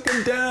him. I took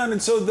him down,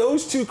 and so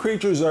those two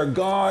creatures are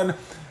gone.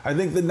 I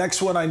think the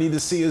next one I need to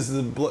see is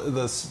the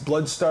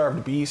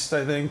blood-starved beast,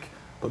 I think.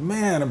 But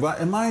man,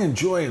 am I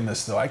enjoying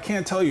this, though? I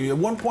can't tell you. At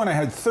one point, I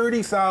had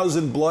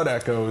 30,000 blood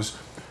echoes.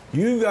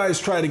 You guys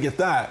try to get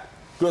that.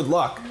 Good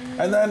luck.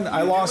 And then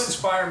I lost. You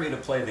inspire me to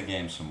play the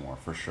game some more,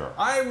 for sure.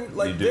 You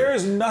do. There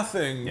is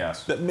nothing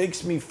Yes. that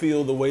makes me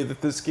feel the way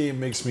that this game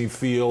makes me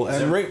feel.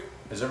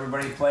 Is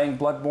everybody playing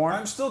Bloodborne?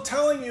 I'm still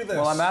telling you this.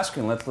 Well, I'm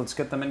asking. Let's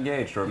get them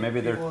engaged, or maybe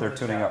they're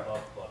tuning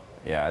up.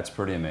 Yeah, it's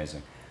pretty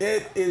amazing.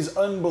 It is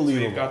So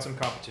unbelievable. you've got some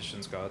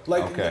competition, Scott.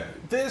 Okay.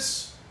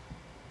 This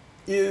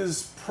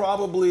is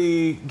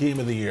probably game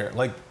of the year.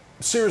 Like,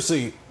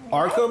 seriously,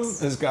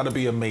 Arkham has got to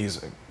be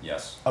amazing.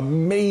 Yes.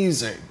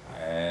 Amazing.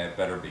 It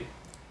better be.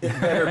 It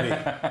better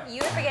be.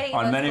 You were forgetting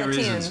On about many Splatoon.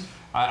 reasons.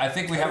 I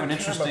think we have an don't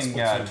care about interesting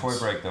Splatoons. toy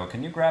break, though.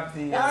 Can you grab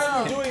the... Why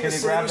are you can doing you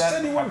this? grab You that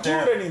said you up wouldn't do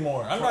there? it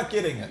anymore. I'm not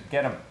getting it.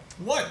 Get him.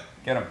 What?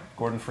 Get him.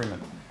 Gordon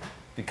Freeman.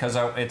 Because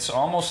it's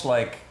almost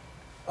like...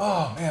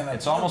 Oh, man.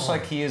 It's almost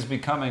like he is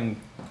becoming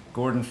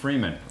Gordon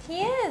Freeman.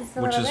 He is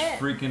a Which little is bit.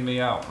 freaking me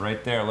out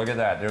right there. Look at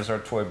that. There's our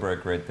toy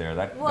break right there.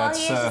 Well, That's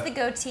he has just the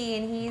goatee,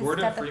 and he's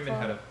Gordon got the Freeman full...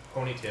 had a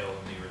ponytail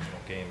in the original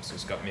game, so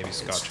maybe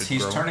Scott should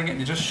he's grow. turning it.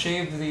 You just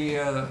shave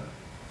the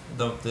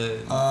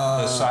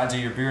sides of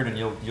your beard, and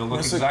you'll look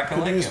exactly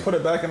Could like you just him. put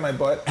it back in my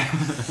butt?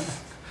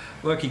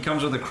 Look, he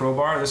comes with a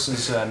crowbar. This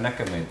is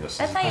NECA made this.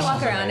 That's how you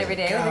walk around every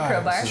day with a God,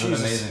 crowbar. This is an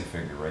Jesus. amazing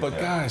figure right But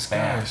there. guys,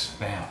 Bam, guys.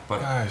 bam.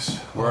 But Guys.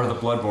 where are the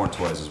Bloodborne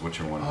toys? Is what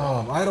you're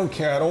wondering. I don't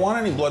care. I don't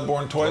want any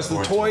Bloodborne toys.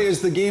 Bloodborne The toy toys.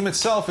 is the game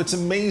itself. It's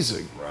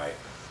amazing. Right.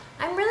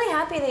 I'm really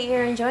happy that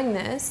you're enjoying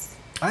this.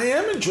 I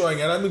am enjoying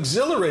it. I'm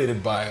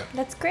exhilarated by it.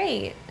 That's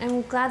great.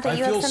 I'm glad that I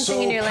you feel have something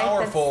so in your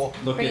powerful life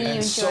that's bringing you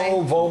and joy.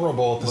 so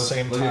vulnerable at the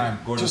same Look at time.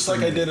 Gordon Just like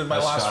I Freeman. did in my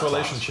That's last Scott's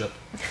relationship.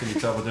 Can you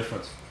tell the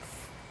difference?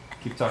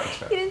 Keep talking,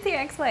 Scott. You didn't see your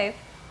ex-wife.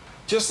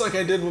 Just like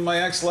I did with my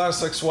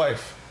last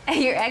ex-wife.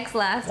 Your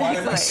ex-last Why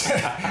did I ex-wife.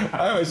 say?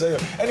 I always say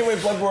that. Anyway,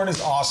 Bloodborne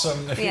is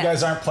awesome. If you Yeah.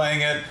 guys aren't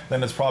playing it,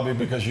 then it's probably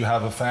because you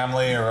have a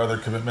family or other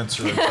commitments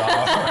or a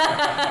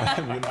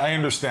job. I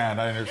understand.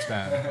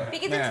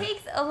 Because Man. it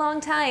takes a long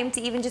time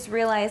to even just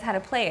realize how to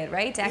play it,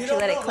 right? To You actually don't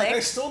let know, it click. like, I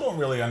still don't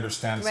really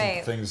understand some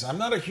Right. things. I'm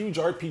not a huge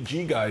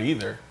RPG guy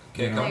either.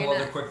 Okay, a No, couple you're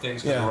other not. quick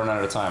things because Yeah. we're running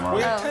out of time. All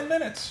We right. have Oh. 10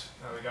 minutes.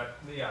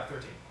 We got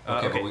 13.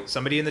 Okay, Okay, but we-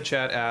 somebody in the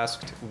chat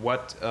asked,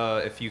 what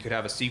if you could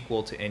have a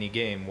sequel to any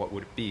game, what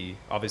would it be?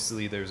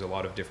 Obviously, there's a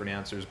lot of different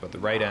answers, but the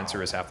right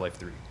answer is Half-Life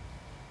 3.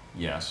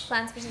 Yes.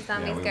 Plants vs.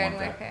 Zombies, we Garden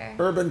want that. Warfare.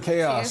 Urban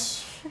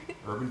Chaos.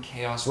 Urban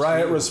Chaos.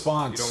 Riot 2.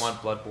 Response. You don't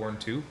want Bloodborne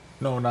 2?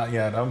 No, not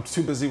yet. I'm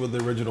too busy with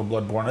the original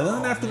Bloodborne. And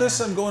then after this,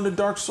 I'm going to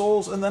Dark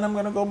Souls, and then I'm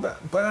going to go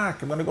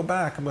back. I'm going to go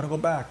back.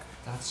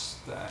 That's.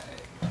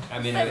 I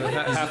mean,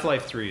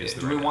 Half-Life 3 is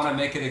the do we right want to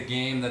make it a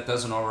game that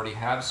doesn't already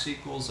have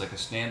sequels, like a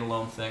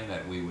standalone thing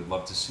that we would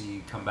love to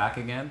see come back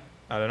again?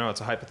 I don't know,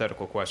 it's a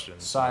hypothetical question.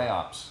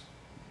 Psyops.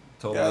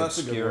 Totally Yeah, that's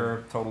a good obscure,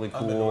 one. totally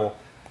I'm into cool. it.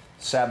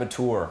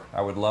 Saboteur.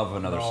 I would love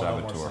another No, no more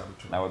Saboteur.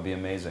 Saboteur. That would be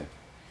amazing.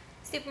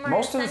 Super Mario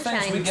Most of the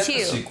Sunshine things we get 2. the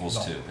sequels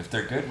No. to. If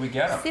they're good, we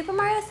get them. Super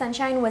Mario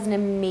Sunshine was an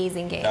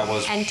amazing game. That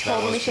was- and that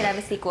totally was should good. have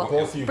a sequel.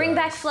 Both you Bring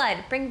back guys. Flood.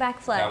 Bring back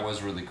Flood. That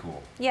was really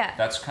cool. Yeah.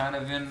 That's kind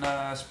of in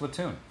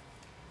Splatoon,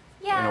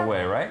 yeah. in a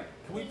way, right?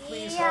 Can we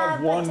please Yeah, have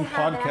but one to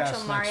have an actual podcast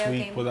next Mario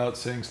week game. without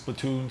saying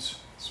Splatoons?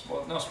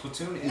 Well, no,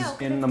 Splatoon is No,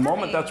 'cause in it's the moment.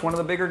 coming. That's one of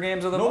the bigger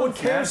games of the No month.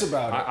 one cares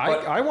man.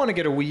 about it. I want to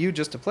get a Wii U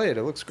just to play it.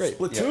 It looks great.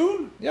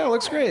 Splatoon? Yeah, it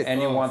looks great.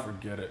 And you Oh, want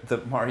forget it. the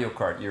Mario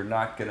Kart. You're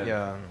not gonna.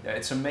 Yeah.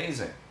 It's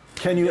amazing.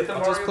 Can you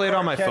I'll just play it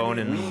on my Can phone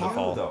you in Wii the U,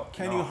 fall. Though.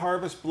 Can No. you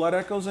harvest blood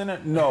echoes in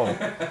it? No.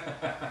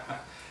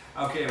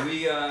 Okay,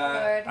 we.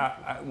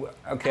 Lord.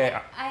 Okay.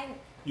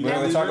 You What gotta do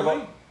we leave talk early?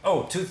 about?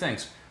 Oh, two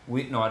things.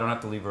 No, I don't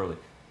have to leave early.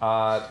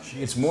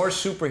 It's more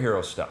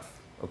superhero stuff.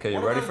 Okay, you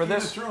What ready about for Game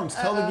this? of Thrones?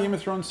 Tell the Game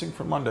of Thrones thing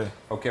for Monday.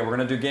 Okay, we're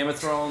gonna do Game of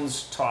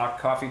Thrones talk,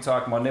 coffee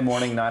talk Monday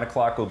morning, 9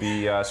 o'clock. We'll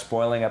be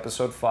spoiling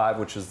episode 5,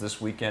 which is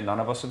this weekend. None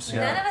of us have seen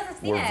None it. of us have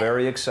seen We're it.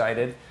 very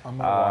excited. I'm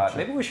gonna watch it.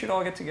 Maybe we should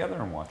all get together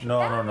and watch it. No,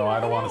 That no, would no. be I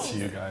don't really want to nice.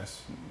 see you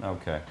guys.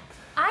 Okay.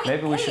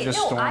 Maybe we should just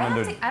storm I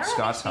into I don't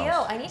Scott's have HBO.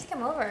 house. I need to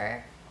come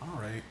over. All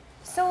right.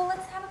 So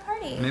let's have a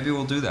party. Maybe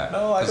we'll do that.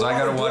 No, I Because don't I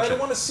gotta want to. watch I it. don't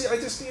want to see. I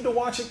just need to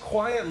watch it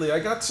quietly. I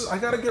got to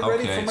get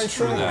ready Okay, for my it's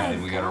true show. that, Oh and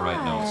my we gotta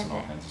write notes and all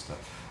God. kinds of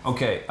stuff.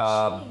 Okay,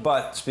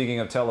 but speaking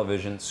of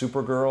television,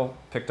 Supergirl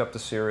picked up the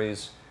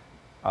series.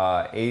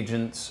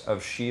 Agents of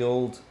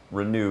S.H.I.E.L.D.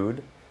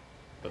 renewed.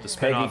 But the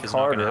Peggy spinoff is not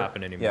Carter. going to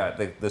happen anymore.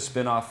 Yeah, the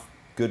spin-off,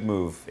 good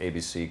move,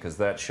 ABC, because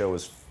that show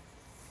is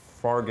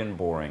fargan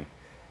boring.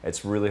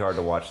 It's really hard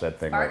to watch that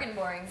thing. Fargan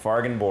boring.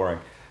 Fargan boring.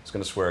 I was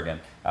going to swear again.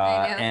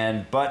 I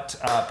know. But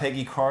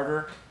Peggy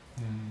Carter,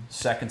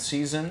 second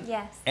season.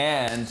 Yes.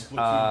 And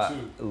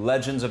Splatoon 2.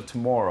 Legends of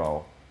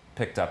Tomorrow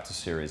picked up the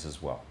series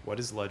as well. What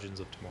is Legends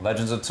of Tomorrow?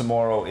 Legends of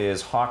Tomorrow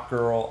is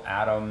Hawkgirl,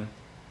 Atom,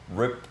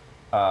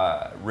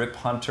 Rip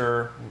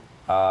Hunter,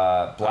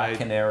 Black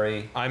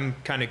Canary. I'm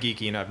kind of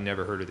geeky and I've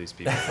never heard of these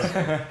people.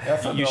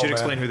 FML, You should man.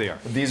 explain who they are.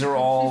 These are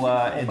all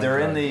they're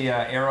in God. the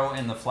Arrow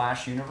and the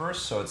Flash universe,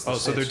 so it's Oh,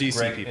 so they're it's DC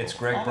Greg, people. It's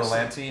Greg Honestly,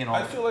 Berlanti and all.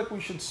 I feel like we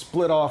should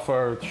split off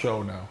our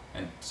show now.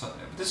 and so,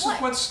 this What?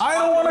 is what's. I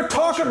don't want popular to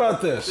talk culture.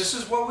 about this. This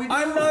is what we do.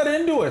 I'm not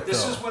into it,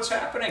 This though. is what's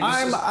happening.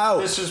 I'm out.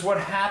 This is what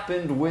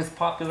happened with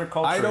popular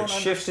culture. I don't it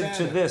shifted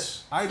understand to it.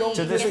 this. I don't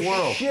to give this a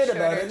world. shit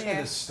about Shorter any of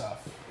chair. this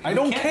stuff. I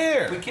don't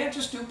care. We can't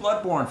just do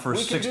Bloodborne for We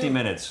can 60 do-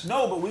 minutes.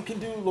 No, but we can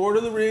do Lord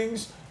of the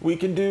Rings. We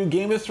can do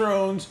Game of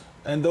Thrones,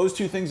 and those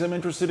two things I'm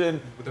interested in.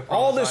 But the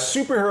problem All is this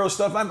superhero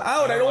stuff, I'm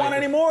out. I don't like want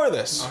it. any more of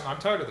this. I'm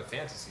tired of the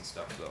fantasy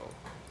stuff, though.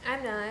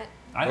 I'm not.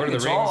 I Lord think of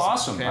it's the all Rings,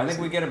 awesome. I fantasy.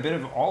 think we get a bit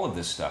of all of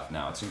this stuff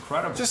now. It's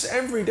incredible. Just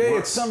every day,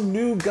 it's some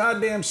new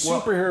goddamn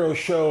superhero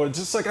show. It's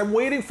just like I'm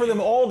waiting for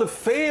them all to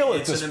fail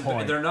at this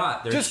point. They're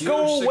not. They're Just huge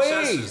go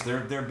away. successes.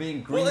 They're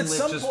being greenlit Well, at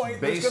some just point,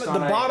 there's based gonna,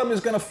 on the bottom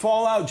is going to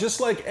fall out, just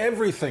like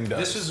everything does.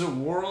 This is a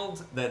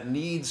world that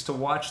needs to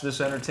watch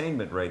this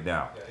entertainment right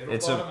now. It'll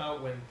It's bottom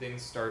out when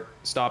things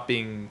stop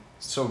being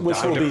so Which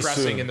dire- will be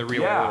depressing soon. in the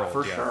real yeah, world.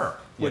 for sure.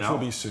 You Which know? will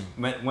be soon.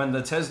 When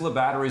the Tesla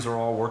batteries are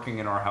all working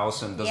in our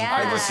house and doesn't Yeah.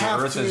 feel I like just the have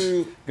Earth to-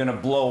 is going to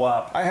blow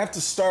up. I have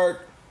to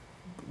start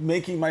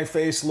making my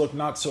face look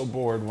not so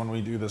bored when we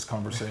do this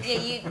conversation.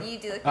 Yeah, you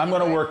do. Look I'm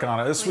going to work on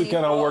it. This When you-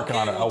 weekend I'll work Okay,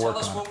 on it. well, I'll tell work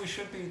us on what it. we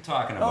should be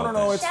talking No, about.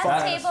 no, this. it's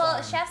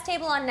fine. Chef's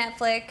Table on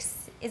Netflix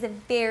is a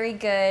very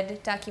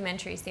good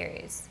documentary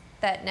series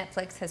that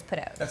Netflix has put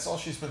out. That's all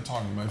she's been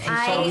talking about. She's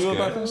I told you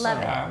about Good. this? love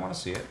it. Yeah, I want to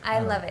see it. I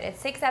love it. It's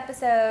 6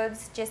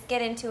 episodes. Just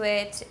get into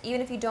it.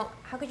 Even if you don't,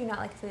 how could you not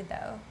like food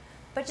though?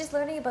 But just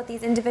learning about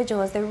these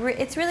individuals,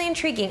 it's really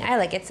intriguing. I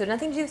like it. So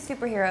nothing to do with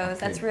superheroes.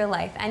 That's Okay. real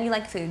life, and you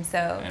like food,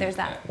 so And- there's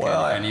that.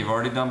 Well, and you've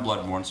already done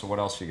Bloodborne, so what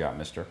else you got,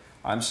 mister?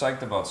 I'm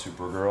psyched about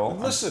Supergirl.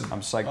 Listen.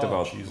 I'm psyched Oh,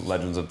 about Jesus.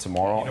 Legends of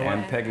Tomorrow You know what?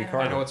 and Peggy I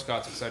Carter. know what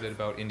Scott's excited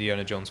about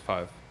Indiana Jones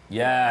 5.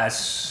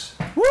 Yes.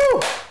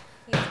 Woo!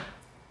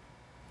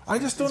 I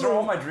just don't These are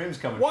all know. my dreams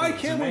coming Why true.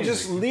 It's can't we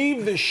just amazing.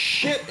 leave the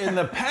shit in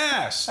the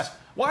past?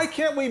 Why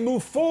can't we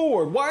move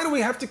forward? Why do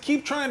we have to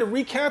keep trying to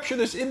recapture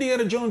this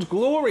Indiana Jones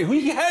glory?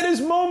 He had his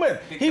moment.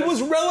 He Because-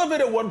 was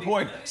relevant at one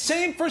point.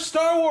 Same for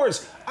Star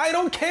Wars. I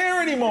don't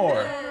care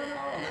anymore.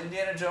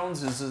 Indiana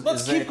Jones is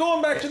Let's keep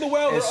going back to the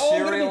well. a They're all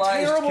going to be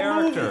serialized terrible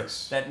character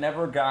movies. that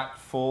never got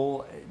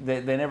full.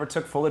 They never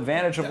took full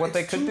advantage of what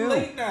they It's could too do.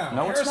 late now.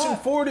 No, it's Harrison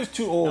not. Ford is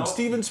too old. No,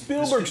 Steven this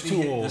Spielberg's could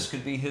be too old. This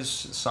could be his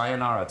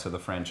sayonara to the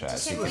franchise.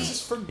 Just He let's can,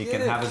 just forget he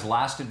can it. have his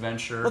last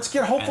adventure. Let's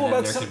get hopeful and then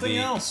about there could something be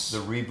else. The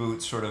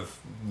reboot sort of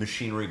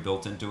machinery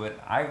built into it.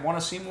 I want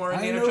to see more I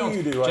Indiana know Jones.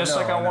 you do. I Just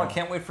know, like I know.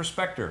 can't wait for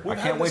Spectre. We've I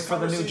had can't wait this for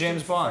the new conversation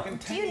James for Bond. fucking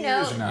 10 Do you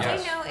years know? now. Do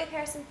Yes. you know if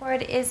Harrison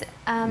Ford is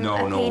No, a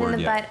no pain in word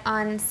the yet. butt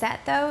on set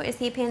though? Is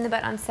he a pain in the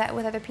butt on set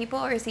with other people,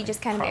 or is he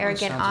just kind of Probably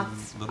arrogant sounds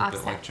off a little off bit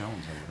set? like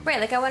Jones. I would Right.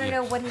 Like I want to Yeah.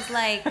 know what he's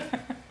like.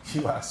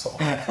 You asshole.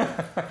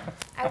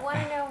 I want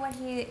to know what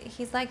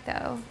he's like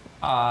though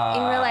Uh,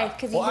 in real life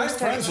because Well, you hear I'm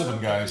friends stories. with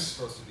him, guys.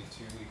 supposed to be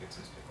too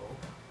egotistical.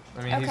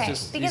 I mean, Okay,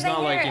 he's because not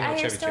I like, hear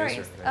Chevy stories.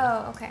 Chase or anything.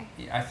 Oh, okay.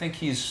 I think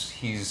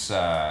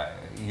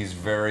he's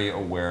very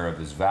aware of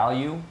his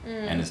value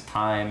and his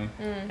time,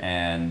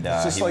 and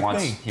It's just he like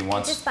wants me. he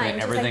wants Just fine,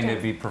 just everything like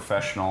to be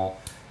professional.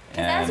 'Cause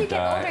as you And get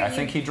older, I you-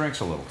 think he drinks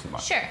a little too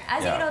much. Sure.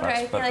 As you Yeah, get older, I that's-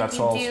 feel but like that's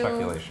you all do.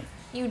 speculation.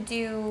 You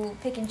do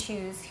pick and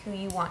choose who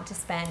you want to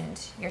spend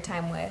your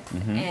time with,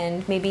 Mm-hmm.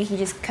 and maybe he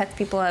just cuts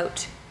people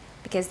out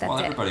because that's Well,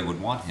 it. everybody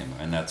would want him,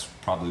 and that's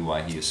probably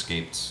why he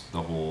escaped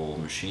the whole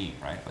machine,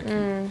 right?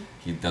 Like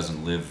he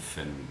doesn't live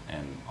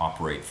and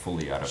operate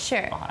fully out of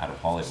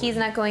Hollywood. He's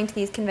not going to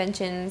these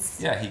conventions.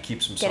 Yeah, he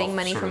keeps himself getting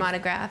money sort from of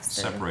autographs.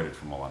 separated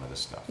from a lot of this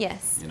stuff.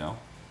 Yes. You know.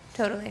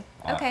 Totally.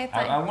 Okay,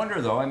 fine. I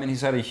wonder though. I mean, he's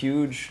had a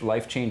huge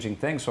life-changing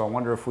thing. So I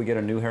wonder if we get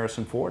a new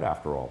Harrison Ford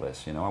after all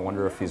this. You know, I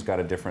wonder if he's got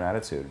a different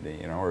attitude.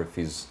 You know, or if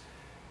he's.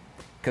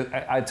 Because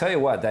I tell you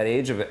what, that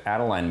Age of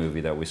Adeline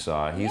movie that we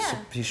saw,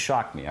 he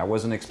shocked me. I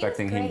wasn't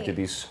expecting him to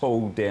be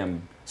so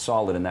damn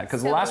solid in that.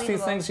 Because the last few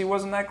things he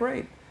wasn't that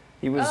great.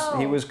 He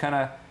was kind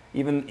of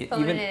even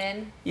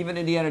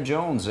Indiana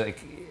Jones. Like,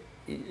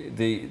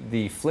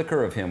 the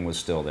flicker of him was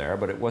still there,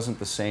 but it wasn't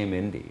the same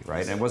Indy,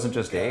 right? And it wasn't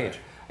just age.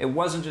 It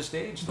wasn't just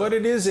age, though. But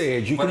it is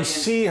age. You can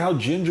see how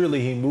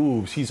gingerly he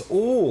moves. He's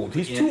old.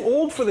 He's too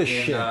old for this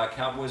shit.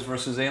 Cowboys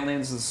versus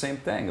Aliens is the same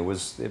thing.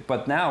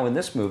 But now in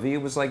this movie,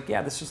 it was like,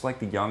 this is like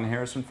the young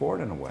Harrison Ford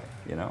in a way.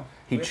 You know,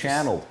 he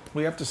channeled.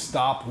 We have to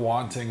stop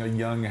wanting a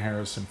young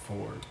Harrison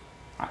Ford.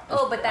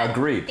 Oh, but that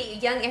Agreed. The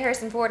young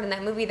Harrison Ford in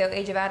that movie, though,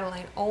 Age of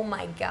Adeline. Oh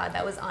my God,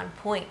 that was on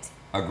point.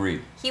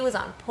 Agreed. He was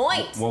on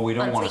point. What we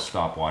don't want to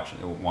stop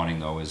wanting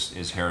though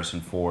is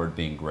Harrison Ford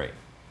being great.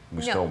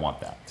 We still want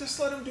that.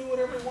 Just let him do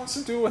whatever he wants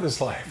to do with his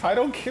life. I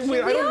don't care. I We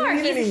don't are.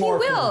 need He any more.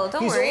 will.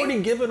 Don't He's worry.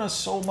 already given us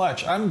so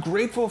much. I'm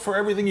grateful for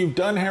everything you've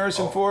done,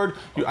 Harrison Ford.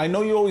 I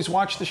know you always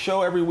watch the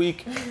show every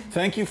week.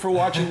 Thank you for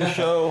watching the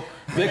show.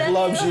 Vic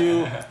loves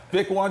you.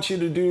 Vic wants you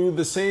to do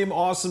the same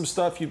awesome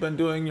stuff you've been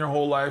doing your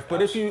whole life.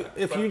 But if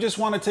you just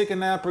want to take a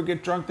nap or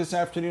get drunk this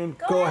afternoon,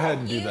 go ahead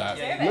and do that.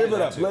 Live it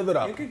up. Live it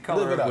up. You can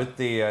color it with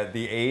the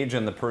age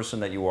and the person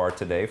that you are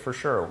today, for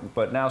sure.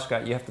 But now,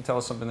 Scott, you have to tell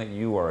us something that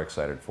you are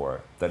excited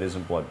for that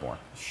isn't Bloodborne.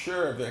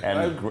 Sure, Vic.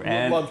 I would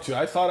love to.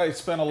 I thought I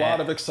spent a lot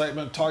of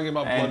excitement talking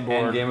about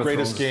Bloodborne,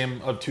 greatest game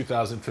of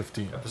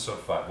 2015. Episode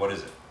 5. What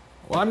is it?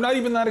 Well, I'm not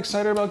even that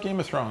excited about Game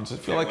of Thrones. I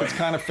feel like it's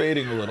kind of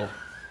fading a little.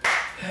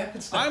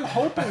 I'm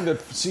hoping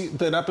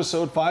that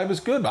episode 5 is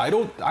good. But I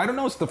don't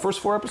know. It's the first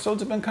 4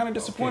 episodes have been kind of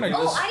disappointing.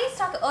 Oh, I need to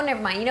talk. Oh, never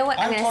mind. You know what?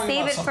 I'm going to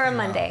save it for a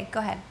Monday. Go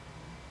ahead.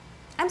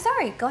 I'm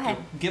sorry. Go ahead.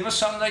 Give us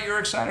something that you're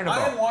excited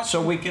about,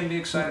 so we can be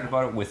excited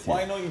about it with you.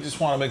 Well, I know you just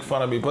want to make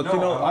fun of me, but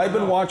I've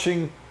been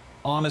watching,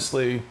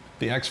 honestly,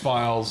 The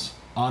X-Files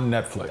on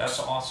Netflix. That's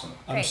awesome.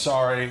 I'm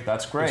sorry.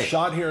 That's great. It's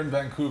shot here in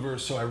Vancouver,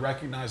 so I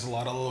recognize a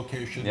lot of the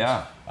locations.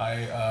 Yeah.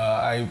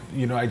 I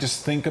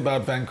just think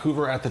about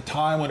Vancouver at the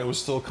time when it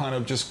was still kind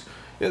of just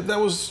it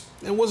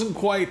wasn't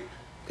quite.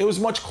 It was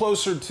much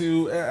closer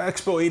to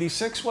Expo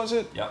 86, was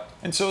it? Yep.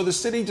 And so the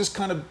city just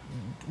kind of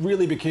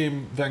really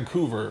became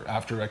Vancouver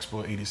after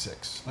Expo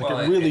 86. Like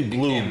it really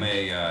bloomed. Became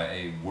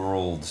a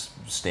world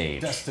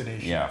stage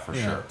Destination. Yeah, for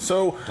sure.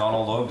 So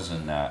Donald Logue's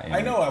in that.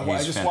 I know. I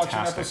he's just watched an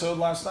fantastic. episode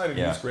last night, and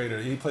Yeah. he's great.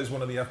 He plays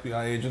one of the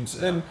FBI agents,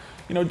 and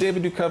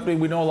David Duchovny.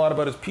 We know a lot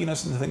about his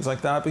penis and things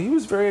like that, but he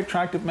was a very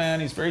attractive man.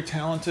 He's very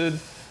talented,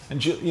 and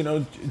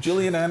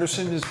Gillian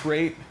Anderson is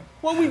great.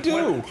 Well, we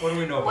do. What do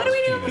we know about What do we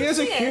his know penis? He has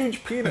a Penis.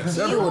 huge penis.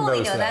 You Everyone only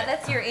knows know that.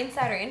 That's your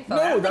insider info. I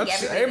No, don't think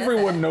that's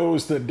everybody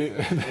knows that. everyone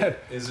knows that.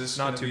 Is this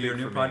Not going too to be your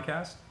big new for me.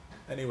 podcast?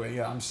 Anyway,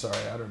 yeah, I'm sorry.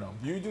 I don't know.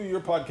 You do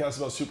your podcast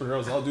about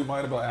superheroes. I'll do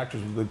mine about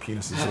actors with big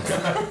penises.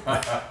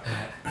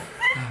 Okay?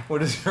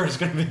 What is yours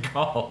going to be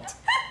called?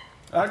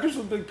 Actors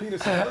with big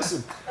penises.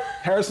 Listen,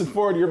 Harrison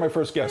Ford, you're my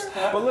first guest.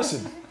 But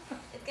listen,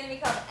 It's going to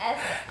be called S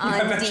on I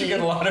bet you D. get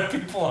a lot of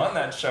people on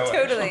that show. actually.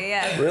 Totally,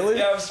 yeah. really?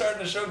 Yeah, I'm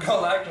starting a show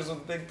called Actors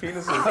with Big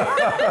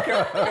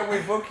Penises. can we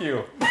book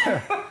you?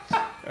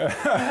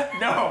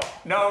 No.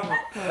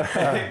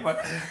 My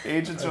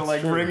agents are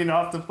like ringing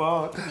off the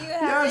phone. You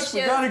have Yes, to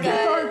we show gotta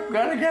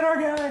Scott get our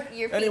guy.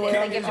 your penis. Anyway,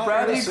 like if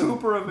Bradley listen,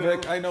 Cooper of it.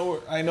 Vic, I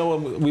know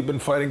we've been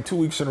fighting 2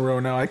 weeks in a row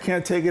now. I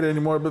can't take it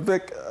anymore. But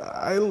Vic,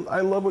 I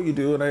love what you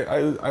do, and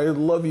I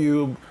love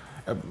you.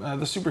 The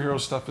superhero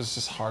stuff is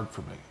just hard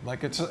for me.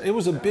 Like it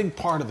was a big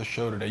part of the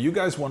show today. You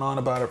guys went on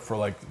about it for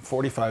like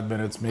 45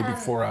 minutes, maybe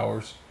 4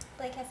 hours.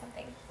 Blake has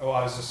something. Oh,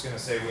 I was just going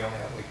to say we only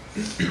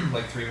have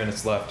like 3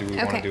 minutes left. Do we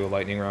want Okay. to do a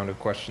lightning round of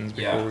questions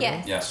before Yeah. we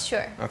Yes, Yes.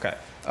 sure. go? Okay.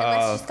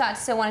 Unless Scott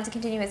still wanted to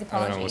continue his I don't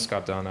apology. know. Was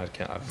Scott done? I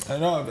can't. I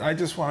know. I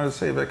just wanted to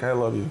say, Vic, I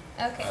love you.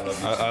 Okay.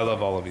 I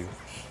love all of you.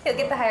 He'll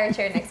get the higher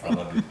chair next week.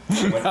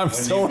 I'm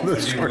still in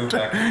this When you short move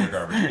back to the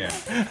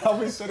garbage can. I'll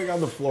be sitting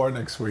on the floor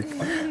next week.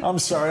 I'm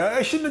sorry.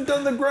 I shouldn't have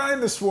done the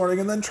grind this morning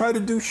and then try to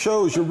do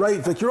shows. You're right,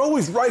 Vic. You're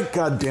always right.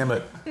 God damn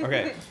it.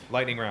 Okay.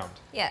 Lightning round.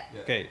 Yeah.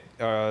 Okay.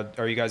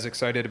 Are you guys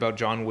excited about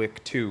John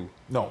Wick 2?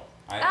 No.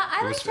 I It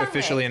like was John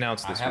officially Wick.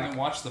 announced I this haven't week.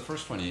 watched the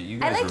first one yet. You I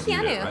guys like reviewed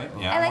Keanu. it, right?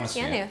 Yeah, I like wanna see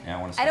it. Keanu. Yeah, I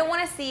want to see I it. don't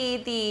want to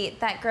see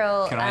that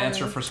girl. Can I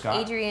answer for Scott?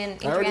 already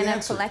Adriana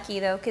answered. Pilecki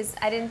though, because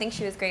I didn't think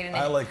she was great in it.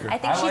 I like her. I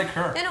I she's, like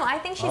her. No, I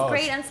think she's Oh,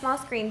 great she- on small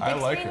screen. I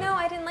Big like screen, her. no,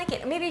 I didn't like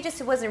it. Maybe it just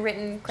wasn't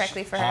written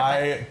correctly for her.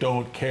 I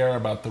don't care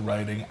about the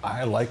writing.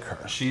 I like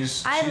her.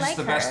 She's I like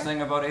the best her.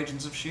 thing about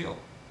Agents of S.H.I.E.L.D.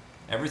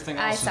 Everything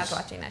I else stopped is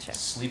watching that show.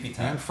 sleepy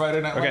time. And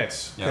Friday Night Okay,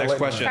 Lights. yeah, next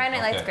question. Friday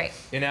Night Lights, Okay. great.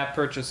 In-app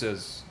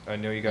purchases. I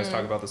know you guys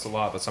talk about this a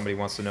lot, but somebody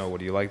wants to know: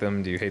 do you like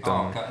them? Do you hate them?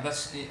 Oh, God,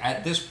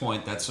 at this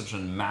point, that's such a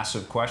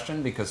massive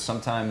question because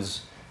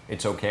sometimes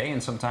it's okay,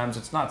 and sometimes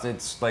it's not.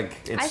 It's like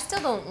I still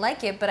don't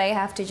like it, but I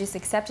have to just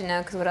accept it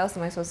now because what else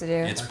am I supposed to do?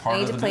 It's part I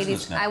need of to the play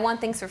business these. now. I want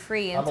things for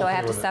free, and I'm so I okay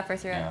have to with it. suffer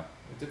through Yeah.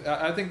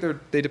 I think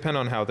they depend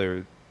on how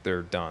they're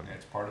done.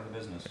 It's part of the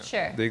business. it.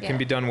 Sure. They can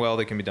be done well.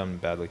 They can be done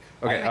badly.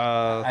 Okay.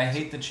 I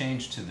hate the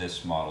change to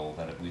this model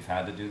that we've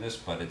had to do this,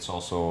 but it's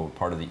also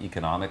part of the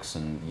economics,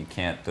 and you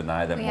can't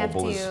deny that We have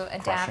mobile to is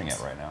adapt. crushing it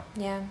right now.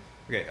 Yeah.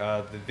 Okay,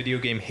 the video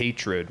game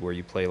Hatred, where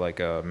you play like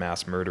a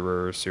mass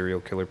murderer, serial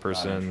killer Not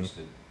person.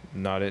 interested.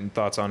 Not in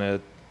thoughts on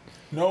it.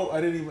 No, I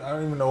don't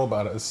even know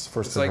about it. It's the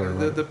first It's time like I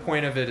heard about the it.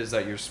 point of it is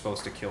that you're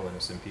supposed to kill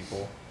innocent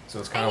people. So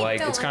it's kind I of like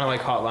don't it's kind of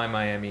like like that. Hotline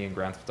Miami and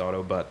Grand Theft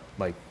Auto, but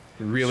like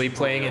really Super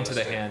playing into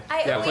the realistic. hand.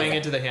 I always- Playing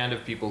into the hand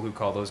of people who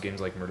call those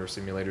games like murder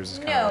simulators is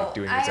kind of No, like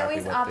doing I exactly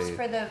always what opt they.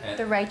 for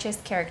the righteous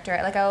character.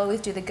 Like I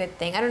always do the good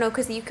thing. I don't know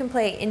because you can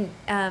play in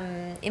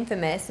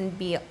Infamous and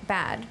be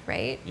bad,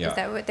 right? Yeah. Is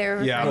that what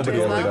they're Yeah, referring but to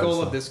Nobody as the ever well? does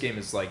goal of that. this game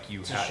is like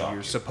To shock you're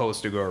you.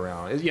 supposed to go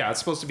around. Yeah, it's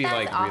supposed to be That's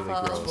like really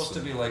awful. gross. It's supposed to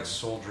be like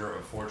Soldier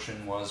of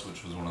Fortune was,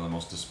 which was one of the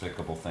most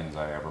despicable things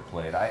I ever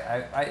played.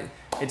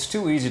 It's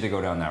too easy to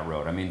go down that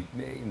road. I mean,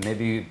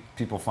 maybe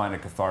people find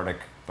it cathartic,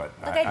 but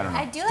Like I don't know.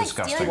 I do It's like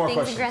disgusting. stealing More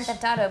things in Grand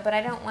questions. Theft Auto, but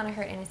I don't want to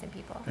hurt innocent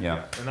people.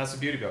 Yeah. And that's the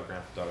beauty about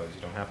Grand Theft Auto is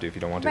you don't have to if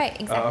you don't want to. Right,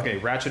 exactly. Okay,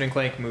 Ratchet and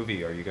Clank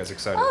movie. Are you guys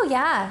excited? Oh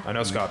yeah. I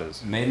know Scott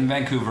is. Made in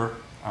Vancouver.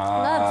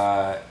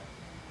 Love.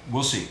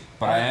 We'll see,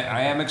 but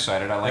I am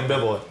excited. I like that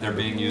Ambivalent. they're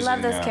being using.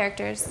 Love those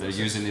characters. They're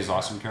using these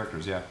awesome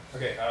characters. Yeah.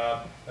 Okay,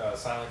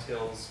 Silent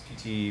Hills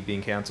PT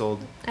being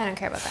canceled. I don't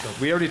care about that.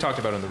 We already talked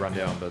about it in the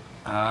rundown, but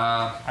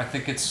I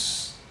think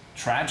it's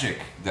tragic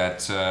that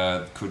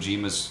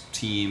Kojima's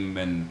team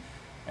and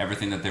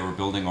everything that they were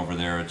building over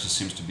there, it just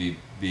seems to be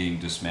being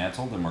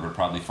dismantled, and we're going to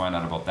probably find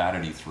out about that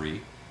at E3.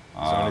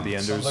 Zone of the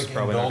Enders Sounds like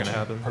probably not going to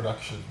Indulgent happen.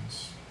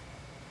 Productions.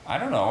 I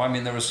don't know. I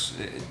mean, there was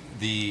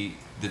the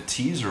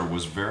teaser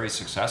was very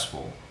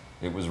successful.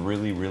 It was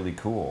really, really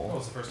cool. That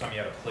was the first time you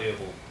had a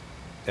playable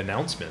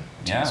announcement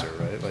Yeah. teaser,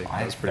 right? Like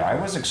that was pretty I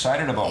cool. was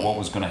excited about what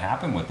was going to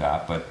happen with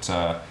that, but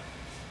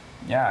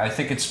yeah, I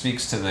think it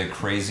speaks to the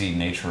crazy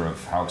nature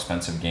of how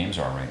expensive games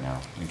are right now.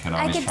 And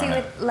I Konami's could do trying to.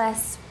 with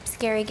less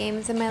scary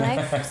games in my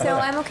life, so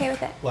I'm okay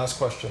with it. Last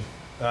question.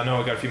 No,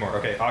 we got a few more.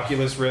 Okay,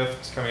 Oculus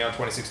Rift coming out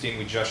 2016.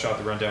 We just shot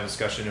the rundown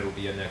discussion. It'll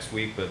be in next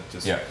week, but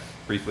just Yeah.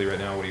 briefly right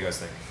now, what do you guys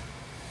think?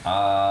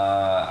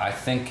 I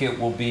think it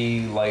will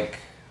be like.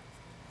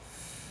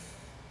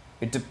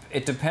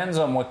 It depends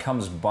on what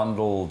comes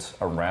bundled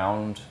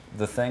around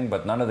the thing,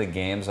 but none of the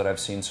games that I've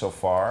seen so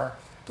far,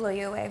 Blow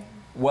you away.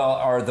 well,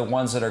 are the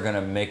ones that are going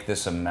to make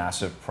this a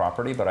massive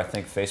property. But I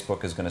think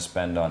Facebook is going to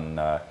spend on,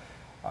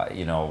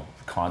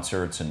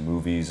 concerts and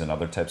movies and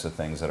other types of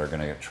things that are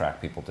going to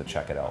attract people to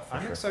check it out for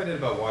I'm sure. excited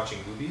about watching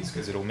movies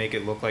because it'll make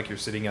it look like you're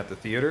sitting at the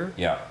theater.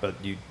 Yeah. But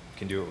you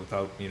can do it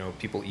without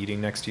people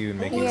eating next to you and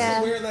making.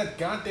 Yeah. Wear that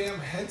goddamn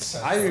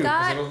headset. I do because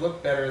Scott, it'll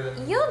look better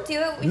than. You'll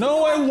do it.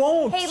 No, I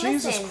won't. Hey,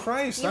 Jesus listen,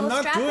 Christ. you I'm will not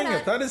strap doing on.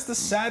 it. That is the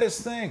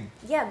saddest thing.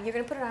 Yeah, but you're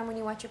gonna put it on when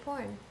you watch your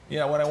porn.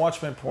 Yeah, when I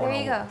watch my porn,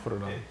 There you I'll go. put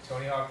it on. Okay,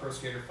 Tony Hawk Pro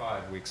Skater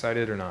 5. We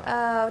excited or not?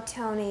 Oh,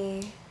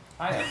 Tony.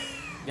 I am.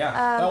 Yeah.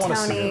 I Oh, wanna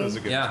see it. Tony. That was a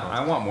good Yeah, response.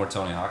 I want more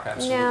Tony Hawk.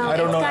 Absolutely. No. I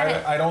don't It's know.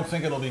 gotta- I don't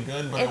think it'll be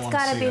good, but I It's want to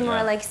gotta see be it. more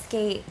yeah. like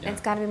skate. Yeah.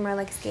 It's gotta be more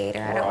like skate,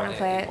 or I don't want to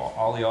play it.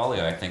 Ollie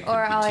Ollie, I think.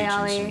 Or could be Ollie teaching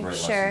some Ollie, great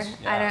sure. lessons.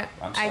 I Yeah, don't.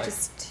 I'm I psyched.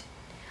 just.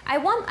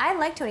 I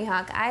like Tony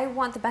Hawk. I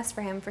want the best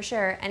for him for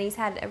sure, and he's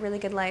had a really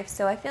good life.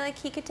 So I feel like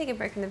he could take a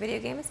break from the video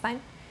game. It's fine.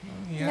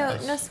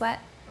 Yes. No sweat.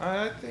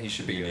 I think He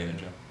should be getting a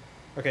job.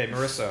 Okay,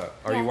 Marissa,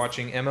 are you Yes.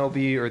 watching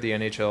MLB or the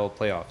NHL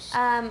playoffs?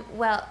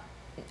 Well,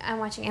 I'm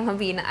watching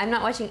MLB. I'm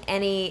not watching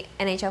any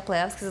NHL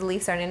playoffs because the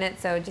Leafs aren't in it,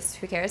 so just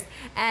who cares?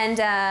 And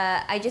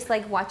I just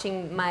like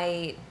watching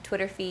my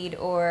Twitter feed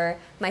or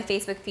my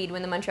Facebook feed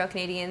when the Montreal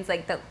Canadiens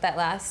that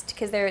last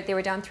because they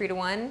were down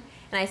 3-1, and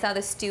I saw the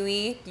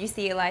Stewie. You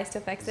see Elias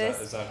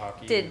Tofexis? Is that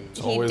hockey?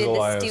 He always did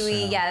Elias, the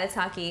Stewie. yeah. Yeah, that's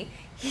hockey.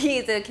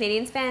 He's a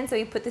Canadiens fan, so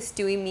he put the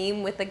Stewie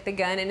meme with like the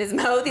gun in his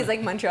mouth. He's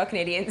like Montreal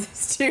Canadiens,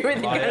 Stewie with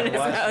the gun in his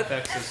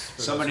mouth.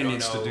 Somebody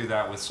needs to do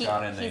that with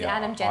Scott in he's the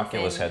Adam Jensen.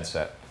 Oculus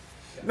headset.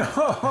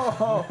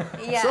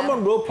 Yeah.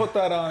 Someone will put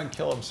that on and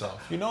kill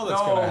himself. You know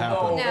that's going to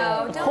happen.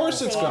 No, don't Of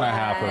course it's say going to that.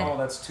 happen. Oh,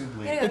 that's too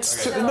bleak.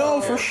 It's Okay.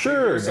 no, for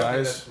sure, Here's something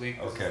guys. that's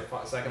bleak. This is Okay.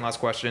 the second last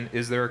question.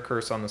 Is there a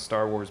curse on the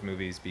Star Wars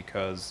movies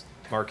because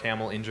Mark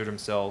Hamill injured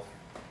himself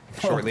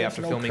shortly there's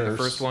after no filming the curse.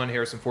 first one?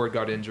 Harrison Ford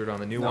got injured on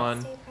the new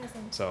one. Stay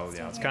present. So Stay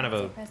yeah, it's here. kind of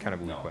Stay a present.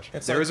 weak No. question.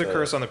 It's There like is a the-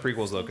 curse on the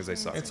prequels though because they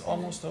suck. It's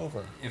almost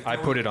over. If I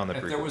there put were- it on the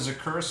If there prequels. was a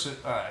curse,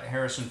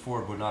 Harrison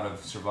Ford would not have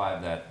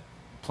survived that.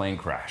 Plane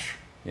crash,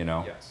 you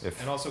know. Yes. If,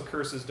 And also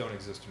curses don't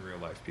exist in real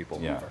life, people.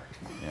 yeah.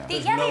 Yeah. They-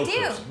 There's yeah, no they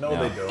do. curse. No, Yeah.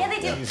 they don't. Yeah, they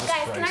do. Jesus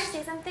Guys, can I Christ.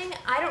 say something?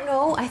 I don't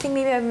know. I think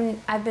maybe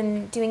I've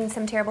been doing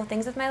some terrible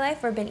things with my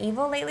life or been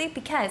evil lately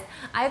because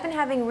I've been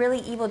having really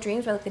evil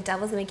dreams where like the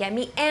devil's gonna get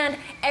me, and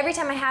every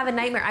time I have a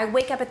nightmare, I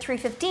wake up at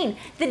 3:15,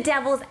 the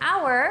devil's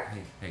hour.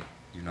 Hey,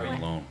 you're not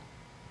alone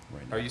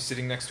right now. Are you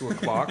sitting next to a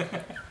clock?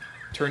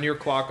 Turn your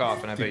clock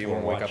off, and I bet you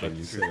won't wake up at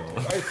 3.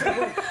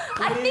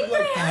 I think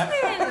I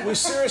haven't. We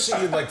seriously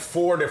did like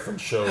 4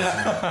 different shows.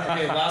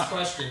 Okay, last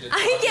question.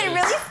 I get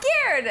really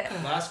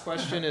scared. Last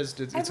question is,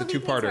 it's I a believe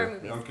these horror two-parter.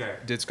 movies. Okay.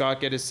 Did Scott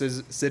get his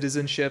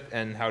citizenship,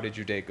 and how did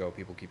your date go?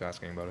 People keep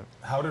asking about it.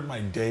 How did my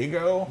day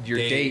go? Your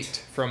Date.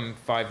 date from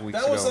 5 weeks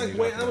ago. That was when like,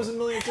 you wait, talked that about was it. a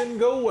million. It didn't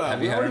go well. Have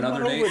you We had already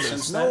another went over date this.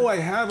 since No, then? I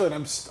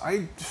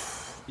haven't.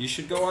 You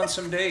should go on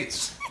some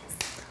dates.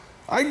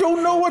 I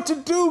don't know what to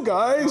do, Go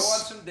on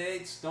guys. some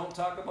dates. Don't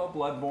talk about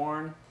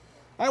Bloodborne.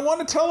 I want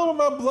to tell them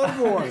about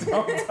Bloodborne.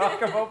 Don't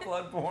talk about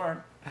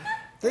Bloodborne.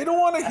 They don't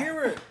want to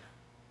hear it.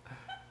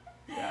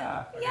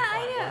 Yeah. Yeah, I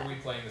What know. are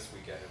we playing this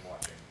weekend and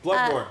watching?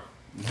 Bloodborne.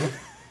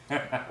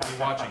 What are you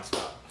watching,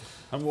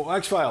 Scott?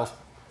 X-Files.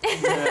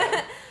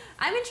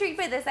 I'm intrigued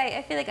by this.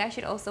 I feel like I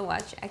should also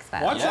watch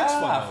X-Files. Watch Yeah,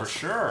 X-Files. for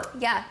sure.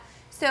 Yeah.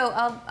 So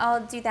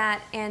I'll do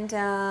that and You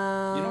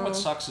know what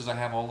sucks is I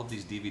have all of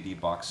these DVD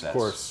box sets. Of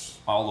course.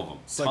 All of them.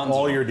 It's like Tons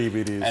all of your them.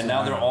 DVDs. And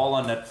now they're all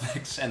on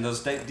Netflix, and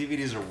those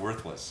DVDs are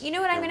worthless. You know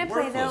what I'm They're gonna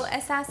play though?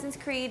 worthless. Assassin's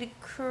Creed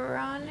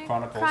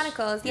Chronicles.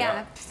 Chronicles, yeah.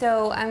 Yeah.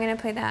 So I'm gonna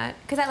play that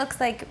because that looks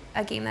like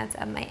a game that's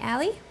up my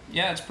alley.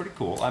 Yeah, it's pretty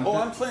cool. Oh,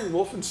 I'm playing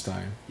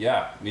Wolfenstein.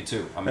 Yeah, me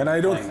too. I'm And I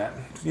don't. playing that.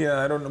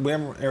 Yeah, I don't. We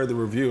haven't aired the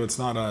review. It's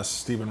not us,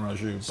 Stephen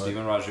Raju. But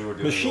Stephen Raju are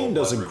doing Machine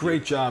does a review.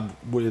 great job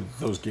with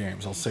those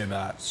games. I'll say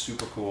that.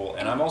 Super cool.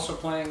 And I'm also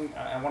playing.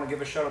 I want to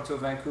give a shout out to a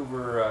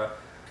Vancouver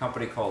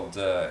company called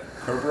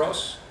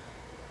Kerberos.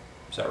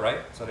 Is that right?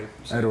 Is that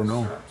I don't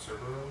know.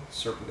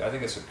 I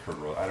think it's a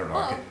Kerberos. I don't know.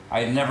 Oh.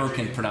 I never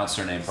can pronounce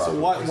their name So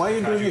properly. why are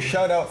you doing a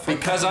shout out for?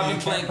 Because I've been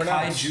you playing can't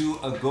pronounce?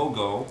 Kaiju A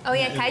Go-Go. Oh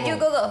yeah, Kaiju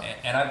Go-Go.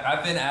 And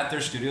I've been at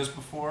their studios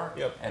before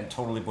Yep. and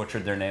totally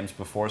butchered their names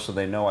before, so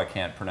they know I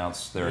can't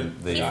pronounce the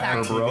He's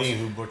sorry. Kerberos. TV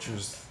who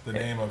butchers the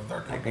name of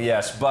their company.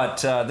 Yes, but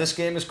this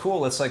game is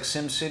cool. It's like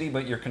SimCity,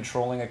 but you're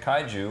controlling a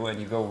kaiju, and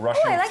you go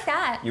rushing. Oh, I like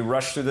that. You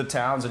rush through the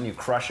towns, and you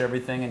crush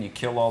everything, and you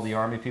kill all the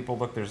army people.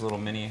 Look, there's little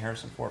mini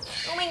Harrison Ford.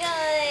 Oh my god.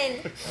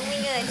 Oh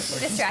my god.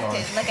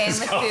 Distracted like I am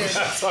with food.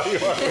 That's all you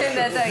are.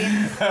 That's all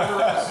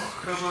you.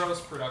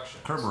 Kerberos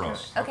Productions.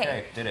 Kerberos.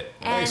 Okay. Did it.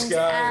 And Nice,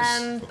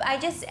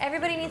 guys.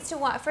 everybody needs to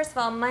watch. First of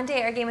all,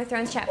 Monday our Game of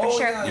Thrones chat for Oh,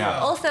 sure. yeah, yeah.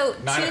 Also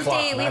 9 Tuesday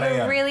o'clock, we have 9 a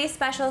a.m. really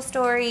special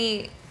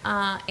story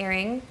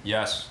airing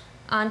Yes.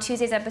 on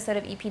Tuesday's episode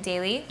of EP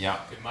Daily. Yeah.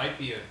 It might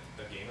be a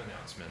game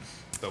announcement,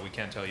 but we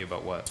can't tell you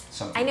about what.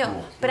 Something I know,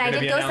 cool. but We're I gonna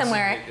did be go announcing-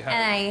 somewhere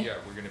yeah,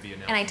 we're gonna be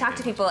announcing. and I talked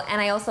to people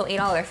and I also ate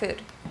all their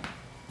food.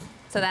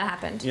 So that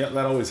happened. Yeah,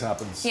 that always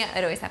happens. Yeah,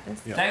 it always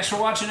happens. Yeah. Thanks for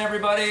watching,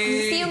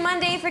 everybody. See you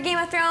Monday for Game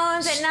of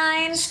Thrones at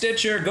 9.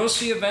 Stitcher, go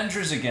see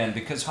Avengers again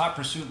because Hot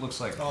Pursuit looks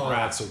like Oh,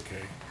 crap. that's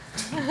okay.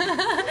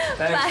 Thanks,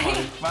 Bye.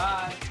 buddy.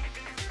 Bye.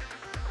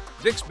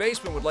 Dick's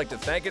Basement would like to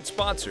thank its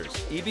sponsors,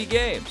 EB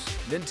Games,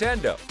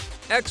 Nintendo,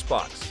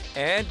 Xbox,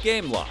 and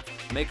Gameloft,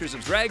 makers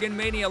of Dragon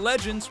Mania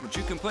Legends, which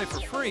you can play for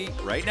free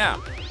right now.